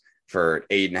guess, for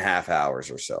 8.5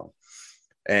 hours or so.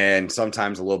 And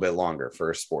sometimes a little bit longer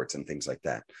for sports and things like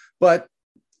that. But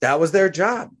that was their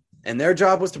job. And their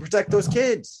job was to protect those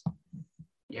kids.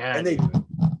 Yeah.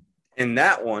 And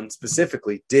that one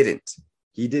specifically didn't.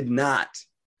 He did not.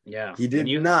 Yeah. He did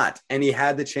not. And he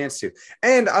had the chance to.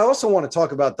 And I also want to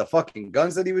talk about the fucking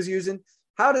guns that he was using.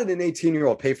 How did an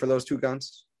 18-year-old pay for those 2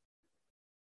 guns?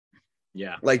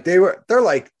 Yeah. Like they're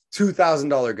like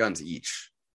 $2,000 guns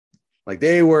each. Like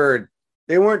they weren't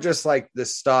just like the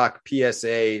stock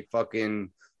PSA fucking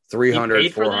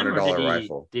 $300, $400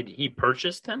 rifle. Did he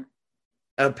purchase them?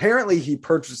 Apparently he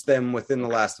purchased them within the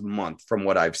last month from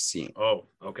what I've seen. Oh,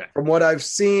 okay. From what I've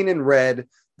seen and read,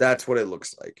 that's what it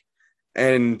looks like.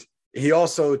 And he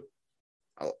also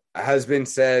has been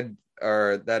said,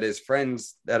 or that his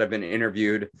friends that have been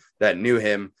interviewed that knew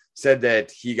him said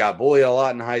that he got bullied a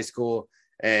lot in high school,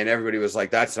 and everybody was like,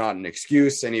 that's not an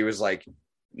excuse. And he was like,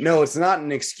 no, it's not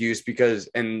an excuse because,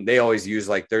 and they always use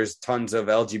like, there's tons of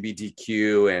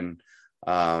LGBTQ and,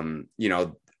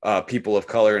 people of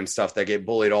color and stuff that get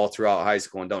bullied all throughout high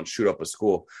school and don't shoot up a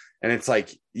school. And it's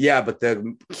like, yeah, but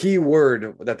the key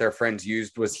word that their friends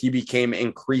used was he became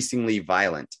increasingly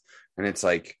violent. And it's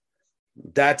like,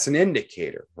 that's an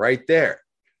indicator right there.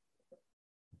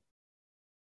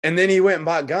 And then he went and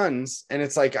bought guns. And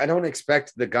it's like, I don't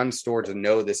expect the gun store to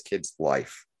know this kid's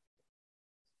life.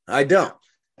 I don't.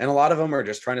 And a lot of them are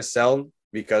just trying to sell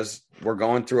because we're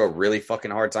going through a really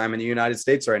fucking hard time in the United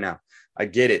States right now. I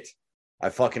get it. I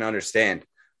fucking understand.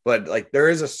 But like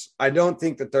I don't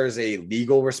think that there's a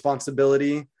legal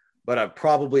responsibility, but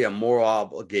probably a moral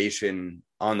obligation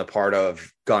on the part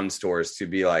of gun stores to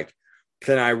be like,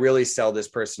 can I really sell this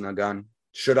person a gun?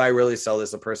 Should I really sell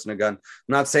this person a gun? I'm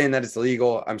not saying that it's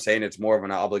illegal. I'm saying it's more of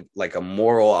an a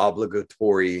moral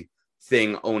obligatory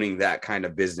thing owning that kind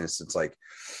of business. It's like,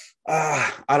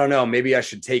 I don't know. Maybe I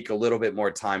should take a little bit more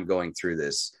time going through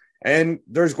this. And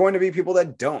there's going to be people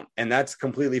that don't, and that's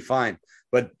completely fine.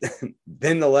 But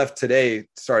then the left today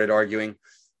started arguing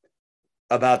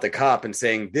about the cop and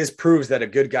saying this proves that a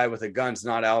good guy with a gun's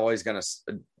not always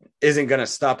isn't going to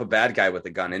stop a bad guy with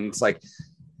a gun. And it's like,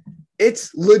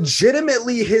 it's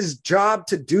legitimately his job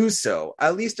to do so,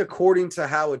 at least according to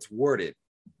how it's worded.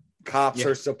 Cops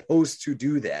are supposed to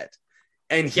do that.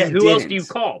 And who else do you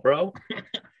call, bro?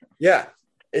 Yeah.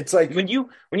 It's like when you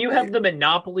have the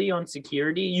monopoly on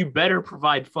security, you better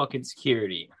provide fucking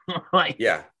security. Like,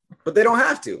 yeah, but they don't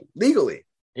have to legally.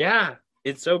 Yeah,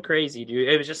 it's so crazy, dude.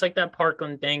 It was just like that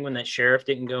Parkland thing when that sheriff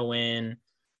didn't go in,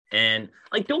 and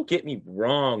like, don't get me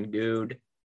wrong, dude.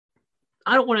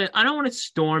 I don't want to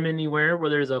storm anywhere where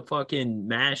there's a fucking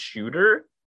mass shooter.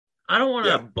 I don't want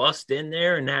to bust in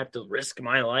there and have to risk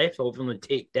my life hoping to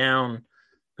take down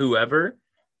whoever.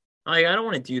 Like, I don't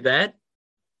want to do that.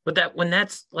 But when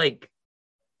that's like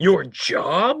your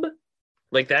job,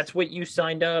 like that's what you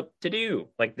signed up to do.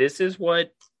 Like, this is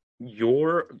what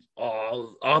your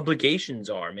obligations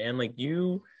are, man. Like,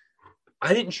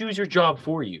 I didn't choose your job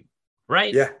for you,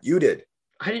 right? Yeah, you did.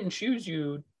 I didn't choose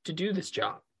you to do this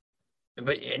job.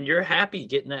 And you're happy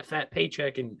getting that fat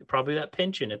paycheck and probably that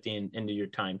pension at the end of your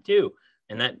time too.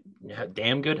 And that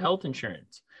damn good health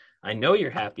insurance. I know you're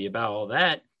happy about all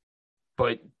that,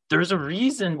 but there's a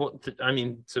reason.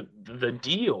 So the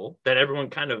deal that everyone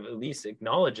kind of at least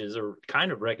acknowledges or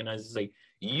kind of recognizes, like,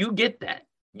 you get that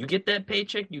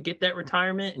paycheck, you get that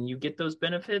retirement, and you get those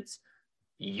benefits.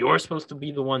 You're supposed to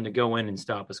be the one to go in and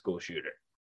stop a school shooter.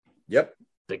 Yep.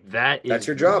 Like, that's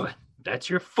your job.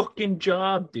 That's your fucking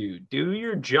job, dude. Do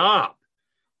your job.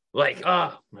 Like,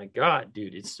 oh my God,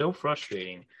 dude. It's so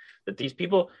frustrating that these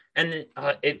people, and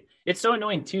it's so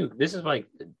annoying too. This is like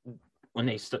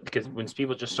because when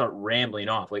people just start rambling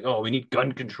off, like, oh, we need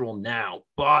gun control now,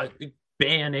 but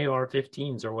ban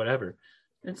AR-15s or whatever.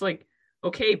 It's like,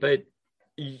 okay, but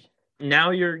now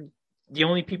you're the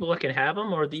only people that can have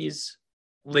them are these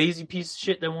lazy pieces of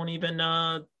shit that won't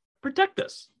even protect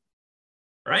us,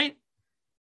 right?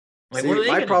 Like, see,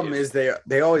 my problem is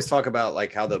they always talk about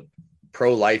like how the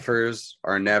pro-lifers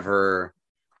are never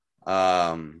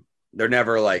they're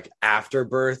never like after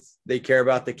birth they care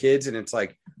about the kids, and it's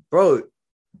like, bro,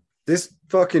 this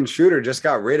fucking shooter just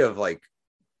got rid of like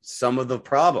some of the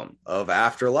problem of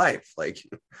afterlife. Like,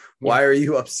 why are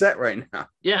you upset right now?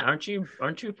 Yeah, aren't you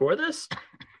for this?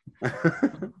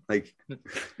 Like,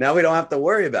 now we don't have to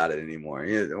worry about it anymore.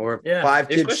 We're 5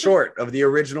 kids short of the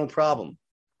original problem.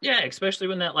 Yeah, especially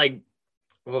when that, like,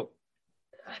 well,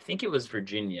 I think it was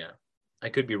Virginia. I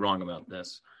could be wrong about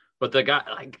this, but the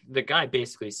guy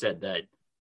basically said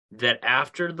that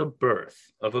after the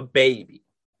birth of a baby,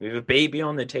 we have a baby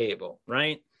on the table,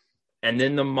 right? And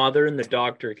then the mother and the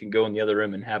doctor can go in the other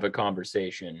room and have a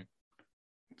conversation.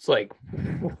 It's like,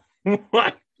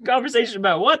 what conversation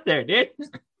about what there, dude?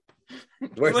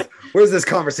 Where's this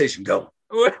conversation going?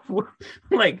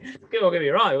 Like, don't get me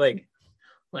wrong, like,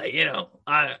 you know,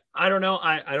 I don't know.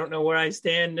 I don't know where I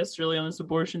stand necessarily on this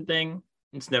abortion thing.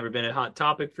 It's never been a hot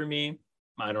topic for me.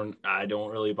 I don't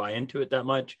really buy into it that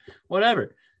much.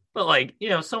 Whatever. But like, you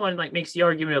know, someone like makes the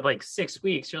argument of like 6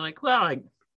 weeks. You're like, well,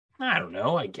 I don't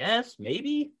know. I guess,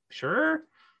 maybe, sure.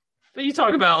 But you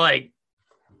talk about like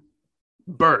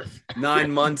birth,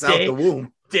 9 months out the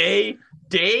womb, day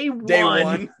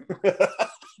one,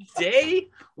 day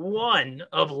one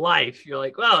of life. You're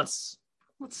like, well, let's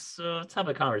have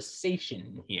a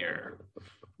conversation here.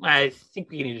 I think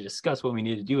we need to discuss what we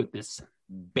need to do with this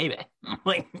baby.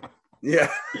 Like,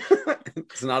 yeah,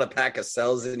 it's not a pack of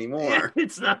cells anymore.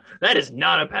 It's not. That is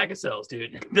not a pack of cells,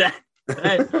 dude. That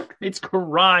it's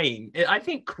crying. I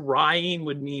think crying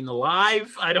would mean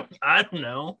alive. I don't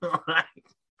know.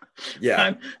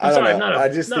 Yeah, I'm sorry. I'm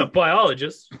not a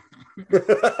biologist.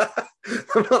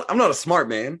 I'm not a smart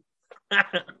man.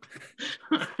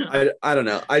 I don't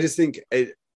know. I just think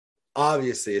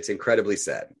obviously it's incredibly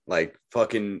sad. Like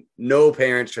fucking no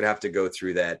parent should have to go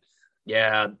through that.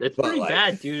 Yeah, it's But, pretty like,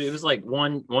 bad, dude. It was like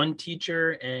one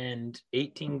teacher and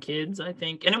 18 kids, I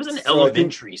think. And it was an So I think-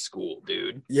 elementary school,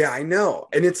 dude. Yeah, I know.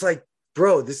 And it's like,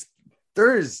 bro,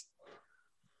 there's,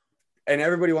 and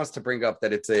everybody wants to bring up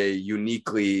that it's a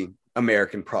uniquely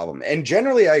American problem. And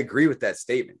generally, I agree with that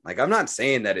statement. Like, I'm not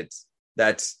saying that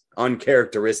that's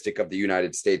uncharacteristic of the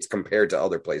United States compared to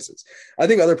other places. I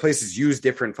think other places use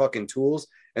different fucking tools,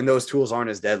 and those tools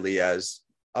aren't as deadly as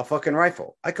a fucking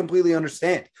rifle. I completely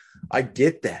understand. I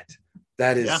get that.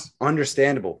 That is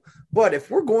understandable. But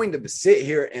if we're going to sit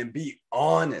here and be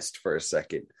honest for a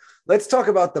second, let's talk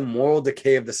about the moral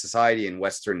decay of the society in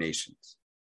Western nations.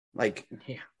 Like,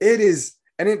 it is,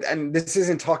 and this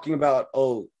isn't talking about,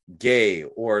 gay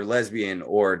or lesbian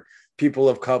or people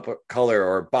of color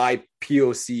or bi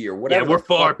POC or whatever. Yeah, we're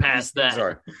far past that.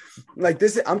 Are. Like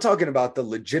this, I'm talking about the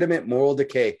legitimate moral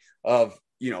decay of,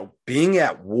 being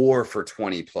at war for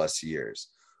 20 plus years,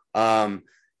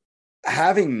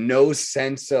 having no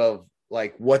sense of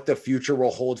like what the future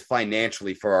will hold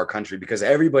financially for our country, because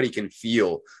everybody can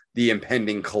feel the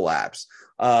impending collapse.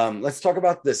 Let's talk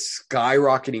about the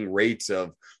skyrocketing rates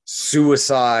of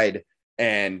suicide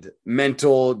and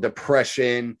mental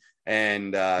depression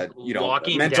and,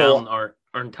 locking mental down our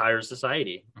entire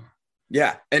society.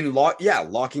 Yeah. And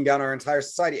locking down our entire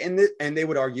society. And they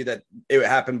would argue that it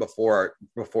happened before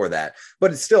that,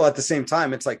 but it's still at the same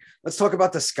time, it's like, let's talk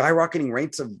about the skyrocketing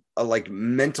rates of like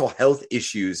mental health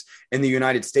issues in the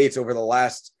United States over the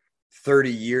last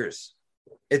 30 years.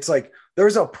 It's like,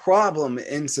 there's a problem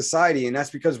in society, and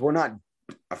that's because we're not,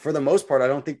 for the most part, I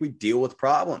don't think we deal with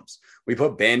problems. We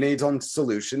put band-aids on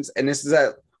solutions, and this is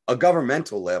at a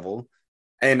governmental level.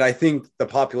 And I think the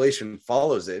population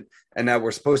follows it, and that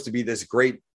we're supposed to be this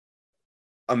great,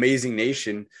 amazing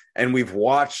nation. And we've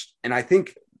watched, and I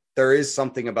think there is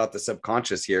something about the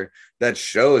subconscious here that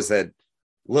shows that,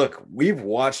 look, we've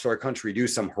watched our country do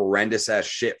some horrendous ass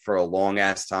shit for a long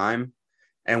ass time.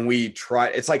 And we try,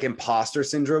 it's like imposter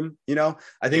syndrome,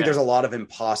 I think there's a lot of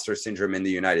imposter syndrome in the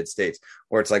United States,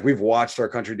 where it's like, we've watched our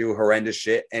country do horrendous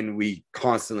shit, and we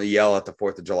constantly yell at the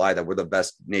 4th of July that we're the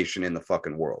best nation in the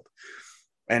fucking world.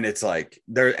 And it's like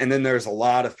and then there's a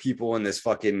lot of people in this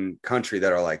fucking country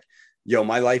that are like, yo,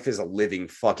 my life is a living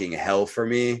fucking hell for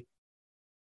me.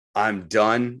 I'm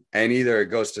done. And either it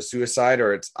goes to suicide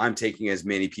or I'm taking as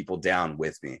many people down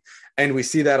with me. And we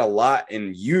see that a lot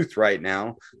in youth right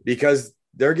now, because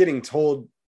they're getting told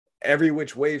every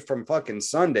which way from fucking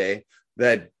Sunday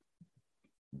that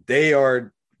they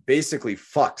are basically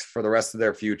fucked for the rest of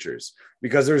their futures,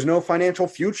 because there's no financial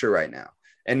future right now.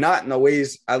 And not in the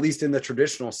ways, at least in the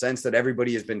traditional sense, that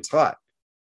everybody has been taught.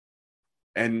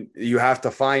 And you have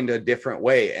to find a different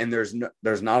way. And there's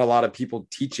not a lot of people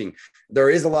teaching.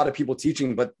 There is a lot of people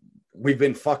teaching, but we've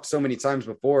been fucked so many times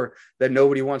before that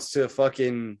nobody wants to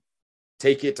fucking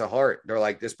take it to heart. They're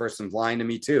like, this person's lying to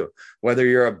me too. Whether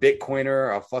you're a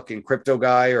Bitcoiner, a fucking crypto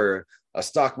guy, or a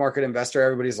stock market investor,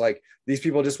 everybody's like, these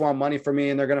people just want money from me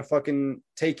and they're going to fucking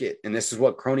take it. And this is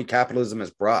what crony capitalism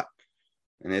has brought.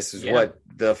 And this is what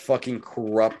the fucking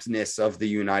corruptness of the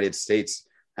United States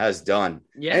has done.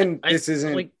 Yeah. And this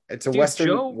isn't, like, it's a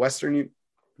dude, Western,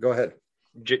 go ahead.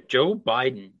 Joe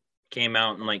Biden came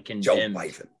out and like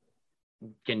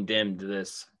condemned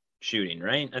this shooting,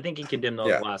 right? I think he condemned the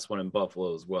last one in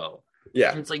Buffalo as well.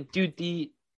 Yeah. And it's like, dude,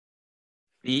 the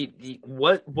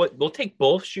what we'll take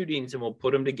both shootings and we'll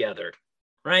put them together,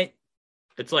 right?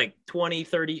 It's like 20,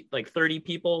 30, like 30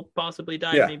 people possibly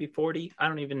died, maybe 40. I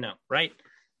don't even know, right?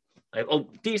 Like a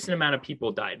decent amount of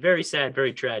people died. Very sad,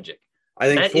 very tragic. I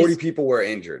think 40 people were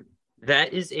injured.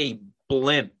 That is a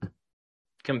blimp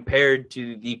compared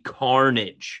to the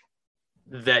carnage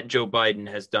that Joe Biden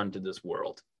has done to this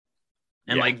world.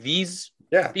 And like these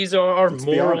are our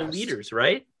moral leaders,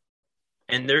 right?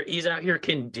 And he's out here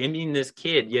condemning this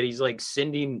kid, yet he's like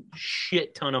sending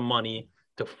shit ton of money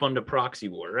to fund a proxy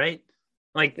war, right?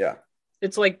 Like,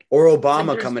 it's like, or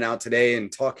Obama coming out today and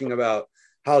talking about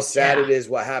how sad it is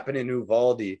what happened in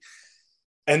Uvalde,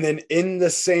 and then in the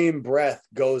same breath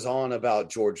goes on about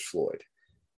George Floyd,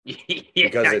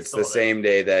 because it's the same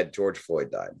day that George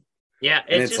Floyd died. Yeah,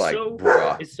 and it's like,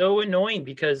 it's so annoying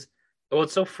because,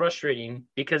 it's so frustrating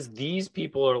because these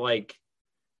people are like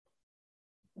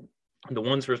the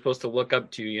ones we're supposed to look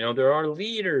up to. They're our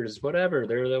leaders, whatever.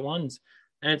 They're the ones.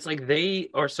 And it's like, they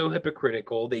are so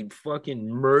hypocritical. They fucking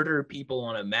murder people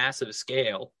on a massive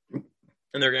scale.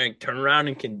 And they're going to turn around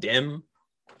and condemn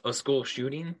a school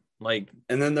shooting. Like,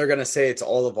 and then they're going to say it's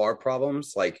all of our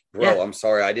problems. Like, bro, I'm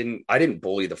sorry. I didn't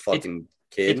bully the fucking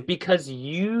kid. It's because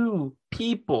you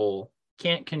people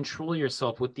can't control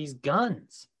yourself with these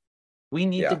guns. We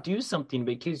need to do something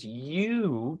because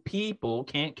you people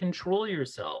can't control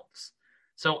yourselves.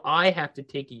 So I have to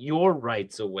take your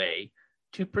rights away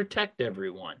to protect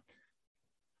everyone.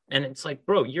 And it's like,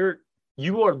 bro,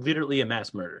 you are literally a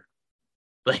mass murderer.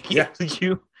 Like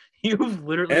you've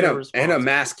literally and a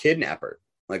mass kidnapper.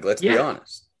 Like, let's be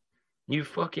honest. You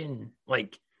fucking,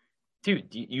 like, dude,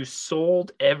 you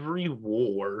sold every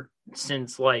war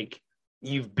since, like,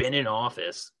 you've been in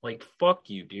office. Like, fuck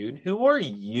you, dude. Who are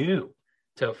you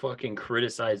to fucking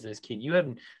criticize this kid? You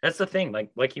haven't. That's the thing.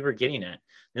 Like you were getting at.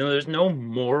 You know, there's no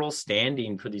moral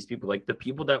standing for these people. Like the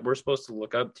people that we're supposed to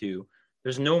look up to.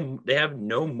 They have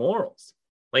no morals.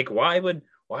 Like, why would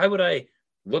I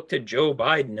look to Joe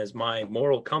Biden as my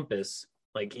moral compass?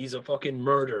 Like, he's a fucking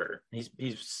murderer.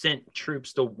 He's sent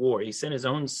troops to war. He sent his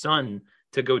own son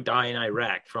to go die in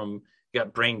Iraq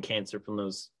got brain cancer from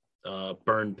those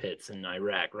burn pits in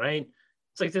Iraq, right?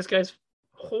 It's like, this guy's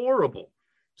horrible.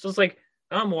 So it's like,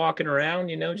 I'm walking around,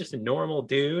 you know, just a normal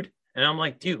dude. And I'm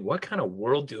like, dude, what kind of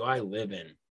world do I live in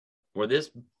where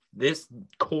this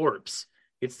corpse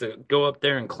gets to go up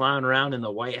there and clown around in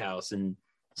the White House and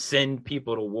send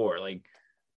people to war? Like,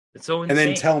 it's so insane. And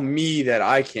then tell me that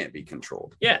I can't be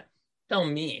controlled. Yeah. Tell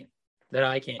me that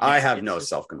I can't. I have no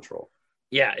self-control.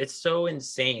 Yeah. It's so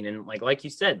insane. And like you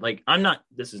said, like,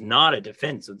 this is not a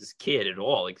defense of this kid at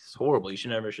all. Like, it's horrible. You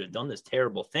should have done this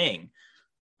terrible thing.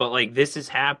 But like, this is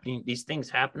happening. These things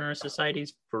happen in our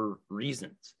societies for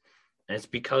reasons. And it's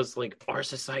because, like, our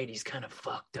society's kind of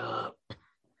fucked up.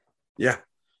 Yeah.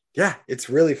 Yeah. It's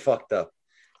really fucked up.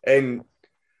 And,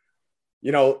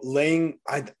 you know,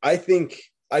 I think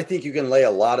you can lay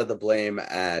a lot of the blame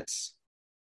at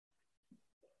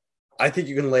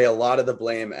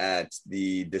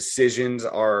the decisions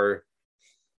our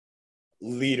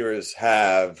leaders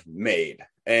have made.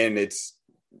 And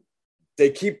they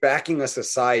keep backing a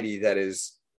society that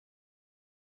is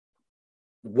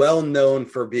well known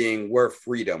for being, we're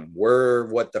freedom. We're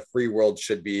what the free world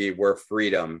should be. We're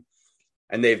freedom.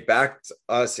 And they've backed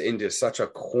us into such a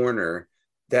corner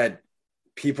that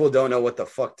people don't know what the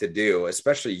fuck to do,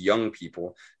 especially young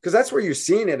people, because that's where you're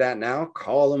seeing it at now.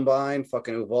 Columbine,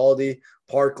 fucking Uvalde,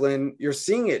 Parkland. You're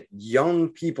seeing it. Young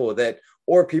people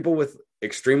or people with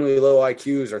extremely low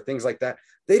IQs or things like that.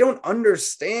 They don't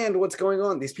understand what's going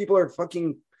on. These people are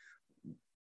fucking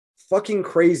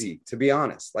crazy, to be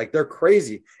honest. Like, they're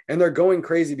crazy, and they're going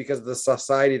crazy because of the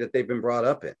society that they've been brought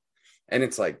up in. And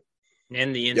it's like,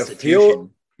 and the institution.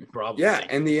 Probably. Yeah,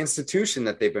 and the institution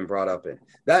that they've been brought up in,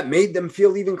 that made them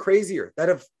feel even crazier, that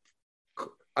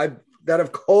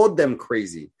have called them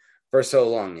crazy for so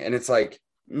long. And it's like,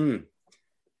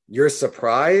 you're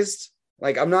surprised?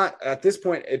 Like, I'm not, at this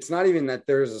point, it's not even that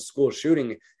there's a school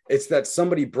shooting. It's that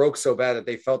somebody broke so bad that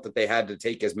they felt that they had to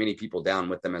take as many people down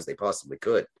with them as they possibly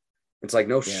could. It's like,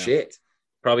 no shit.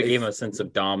 Probably gave him a sense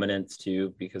of dominance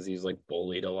too, because he's like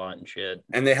bullied a lot and shit.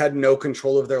 And they had no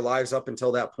control of their lives up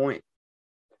until that point.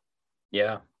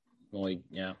 Yeah. Well,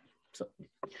 yeah. So,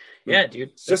 yeah,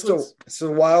 dude. It's a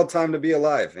wild time to be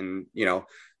alive. And, you know,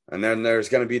 and then there's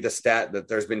going to be the stat that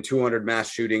there's been 200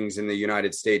 mass shootings in the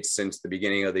United States since the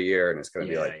beginning of the year. And it's going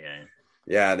to be like,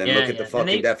 then look at the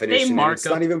fucking definition.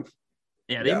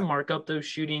 They mark up those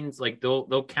shootings. Like,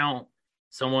 they'll count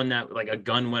someone that, like, a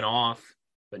gun went off,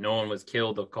 but no one was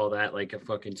killed. They'll call that like a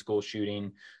fucking school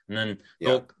shooting. And then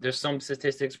there's some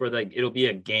statistics where, like, it'll be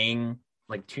a gang,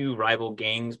 like two rival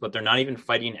gangs, but they're not even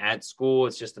fighting at school.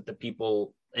 It's just that the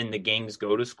people in the gangs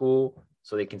go to school,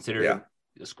 so they consider it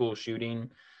a school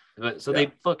shooting. But so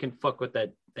they fucking fuck with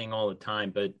that thing all the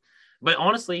time. But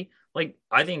honestly, like,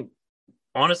 I think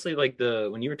honestly, like,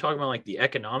 when you were talking about like the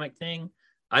economic thing,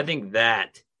 I think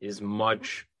that is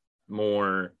much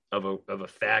more of a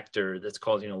factor that's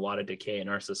causing a lot of decay in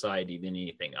our society than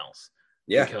anything else.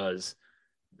 Yeah, because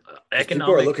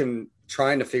people are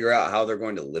trying to figure out how they're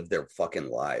going to live their fucking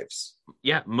lives.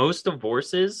 Yeah, most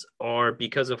divorces are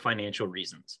because of financial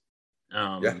reasons.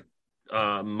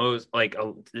 Most, like,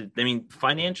 I mean,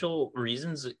 financial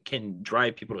reasons can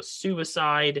drive people to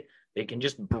suicide. They can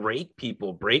just break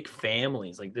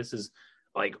families. Like, this is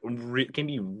like can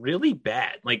be really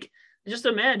bad. Like, just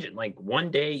imagine, like, one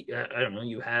day, I don't know,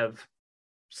 you have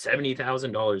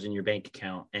 $70,000 in your bank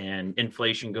account and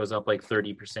inflation goes up like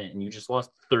 30% and you just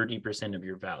lost 30% of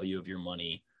your value of your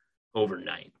money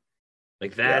overnight.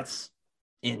 Like, that's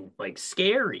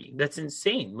scary. That's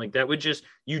insane. Like, that would just,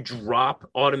 you drop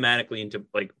automatically into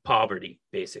like poverty,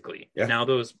 basically. Yeah. Now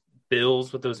those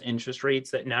bills with those interest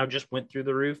rates that now just went through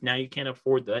the roof, now you can't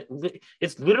afford that.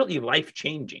 It's literally life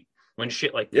changing when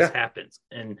shit like this happens,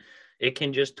 and it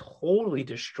can just totally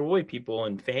destroy people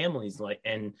and families. Like,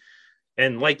 and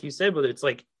And like you said, but it's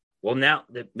like, well, now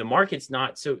the market's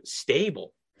not so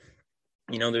stable.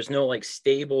 You know, there's no like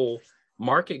stable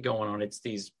market going on. It's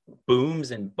these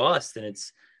booms and busts, and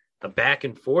it's a back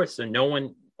and forth. So no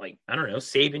one, like, I don't know,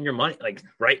 saving your money, like,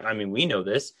 right. I mean, we know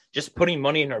this, just putting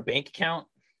money in our bank account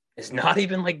is not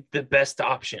even like the best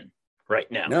option right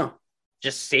now. No,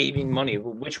 just saving money,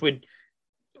 which would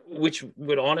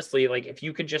honestly, like, if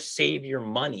you could just save your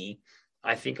money,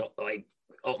 I think like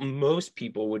most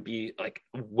people would be like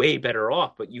way better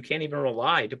off. But you can't even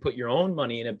rely to put your own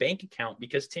money in a bank account,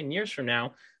 because 10 years from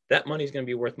now, that money is going to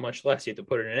be worth much less. You have to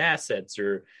put it in assets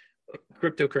or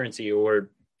cryptocurrency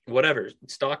or whatever,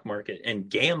 stock market, and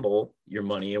gamble your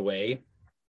money away,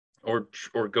 or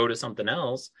go to something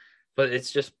else. But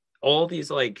it's just all these,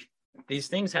 like, these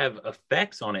things have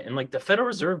effects on it. And like the Federal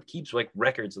Reserve keeps like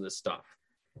records of this stuff.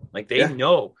 Like they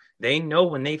know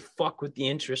when they fuck with the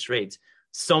interest rates,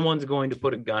 someone's going to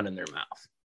put a gun in their mouth.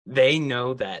 They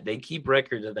know that. They keep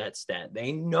records of that stat.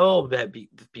 They know that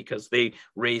because they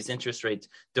raise interest rates,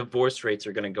 divorce rates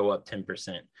are going to go up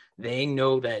 10%. They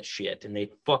know that shit, and they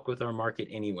fuck with our market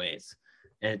anyways.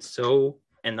 And it's so,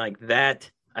 and like that,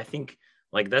 I think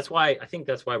that's why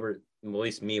we're, at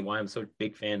least me, why I'm so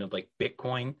big fan of like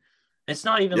Bitcoin. It's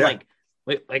not even like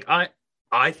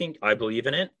I think I believe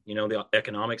in it. You know, the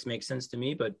economics make sense to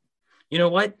me, but you know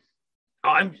what?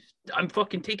 I'm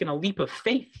fucking taking a leap of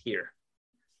faith here.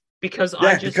 Because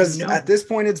because know. At this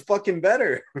point it's fucking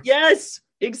better. Yes,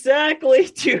 exactly,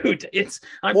 dude.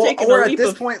 I'm taking a leap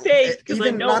of faith because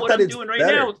I know what I'm doing right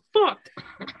now is fucked.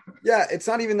 Yeah, it's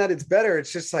not even that it's better.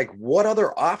 It's just like, what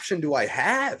other option do I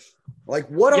have? Like,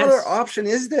 what other option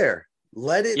is there?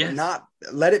 Let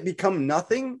it become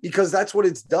nothing, because that's what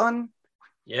it's done.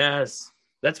 Yes,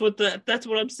 that's what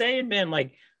I'm saying, man.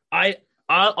 Like,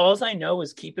 all I know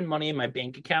is keeping money in my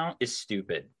bank account is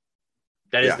stupid.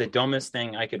 That is the dumbest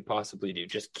thing I could possibly do.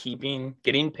 Just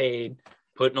getting paid,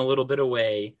 putting a little bit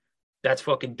away. That's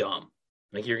fucking dumb.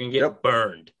 Like, you're going to get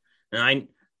burned.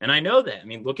 And I know that. I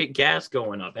mean, look at gas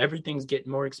going up. Everything's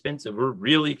getting more expensive. We're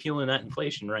really feeling that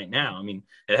inflation right now. I mean,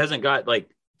 it hasn't got like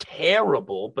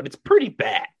terrible, but it's pretty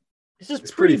bad.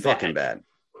 It's pretty fucking bad.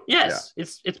 Yes,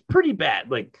 it's pretty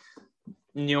bad. Like,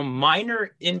 you know,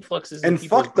 minor influxes. And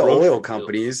fuck the oil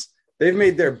companies. They've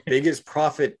made their biggest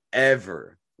profit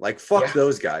ever. Like, fuck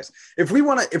those guys. If we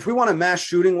want a mass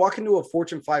shooting, walk into a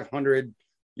Fortune 500,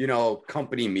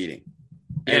 company meeting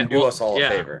and do us all a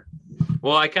favor.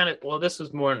 Well, this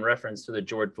was more in reference to the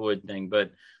George Floyd thing, but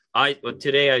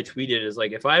today I tweeted is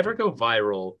like, if I ever go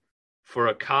viral for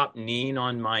a cop kneeing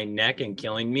on my neck and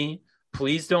killing me,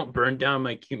 please don't burn down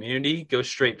my community. Go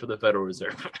straight for the Federal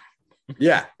Reserve.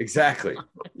 Yeah, exactly.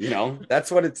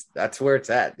 That's where it's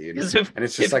at, dude. And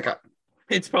it's just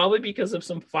it's probably because of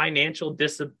some financial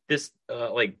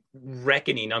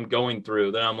reckoning I'm going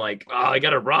through that I'm like, oh, I got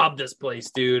to rob this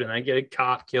place, dude. And I get a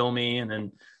cop kill me. And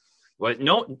then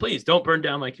no, please don't burn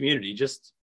down my community.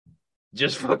 Just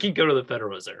fucking go to the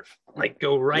Federal Reserve. Like,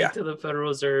 go right to the Federal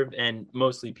Reserve and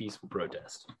mostly peaceful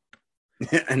protest.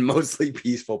 And mostly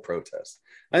peaceful protest.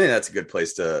 I think that's a good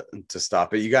place to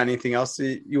stop it. You got anything else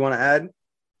you want to add?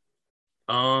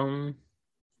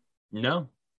 No.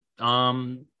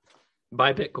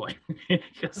 Buy Bitcoin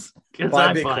because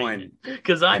I'm buying it.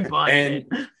 Because I'm buying it,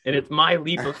 and it's my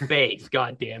leap of faith.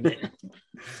 God damn it!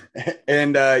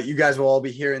 And you guys will all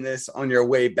be hearing this on your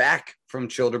way back from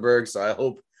Childerberg, so I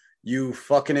hope you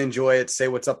fucking enjoy it. Say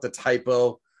what's up to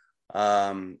Typo,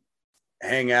 hang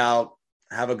out,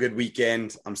 have a good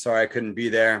weekend. I'm sorry I couldn't be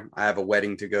there. I have a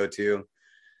wedding to go to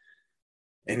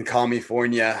in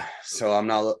California, so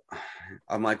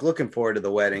I'm like looking forward to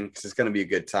the wedding because it's going to be a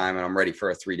good time, and I'm ready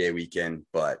for a 3-day weekend.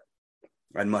 But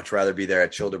I'd much rather be there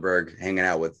at Childerberg hanging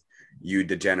out with you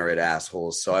degenerate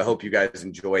assholes. So I hope you guys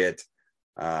enjoy it.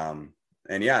 And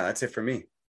yeah, that's it for me.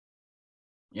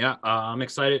 Yeah, I'm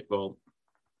excited. Well,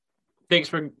 thanks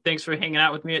for hanging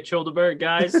out with me at Childerberg,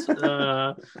 guys.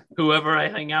 Whoever I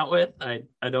hang out with, I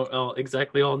don't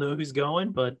exactly all know who's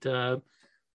going, but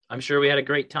I'm sure we had a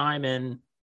great time, and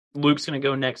Luke's going to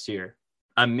go next year.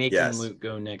 I'm making Luke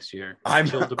go next year. I'm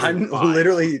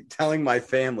literally telling my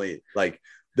family, like,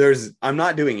 I'm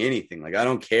not doing anything. Like, I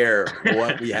don't care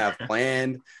what we have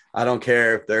planned. I don't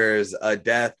care if there's a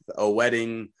death, a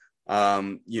wedding.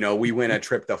 We win a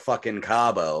trip to fucking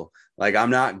Cabo. Like,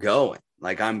 I'm not going.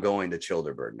 Like, I'm going to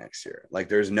Childerberg next year. Like,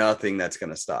 there's nothing that's going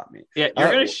to stop me. Yeah,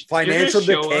 financial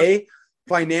decay.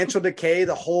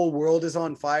 The whole world is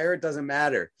on fire. It doesn't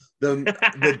matter.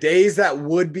 The days that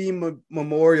would be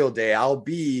Memorial Day, I'll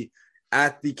be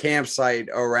at the campsite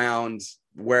around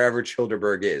wherever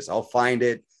Childerberg is. I'll find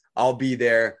it. I'll be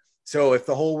there. So if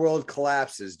the whole world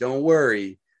collapses, don't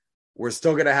worry. we're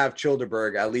still going to have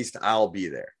Childerberg. At least I'll be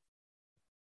there.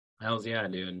 Hells yeah,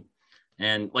 dude.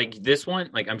 And like this one,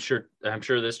 like I'm sure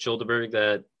this Childerberg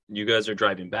that you guys are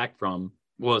driving back from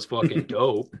was fucking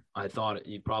dope. I thought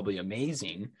it probably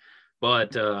amazing,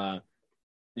 but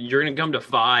you're gonna come to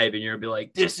 5 and you're gonna be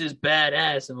like, this is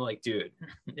badass. And I'm like, dude,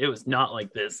 it was not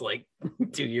like this like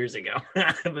 2 years ago.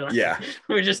 Like, Yeah,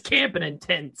 we were just camping in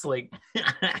tents, like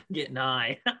getting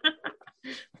high.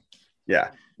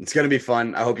 yeah, it's gonna be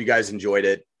fun. I hope you guys enjoyed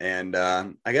it, and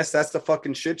I guess that's the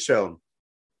fucking shit show.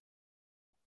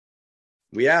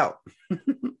 We out.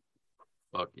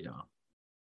 Fuck yeah.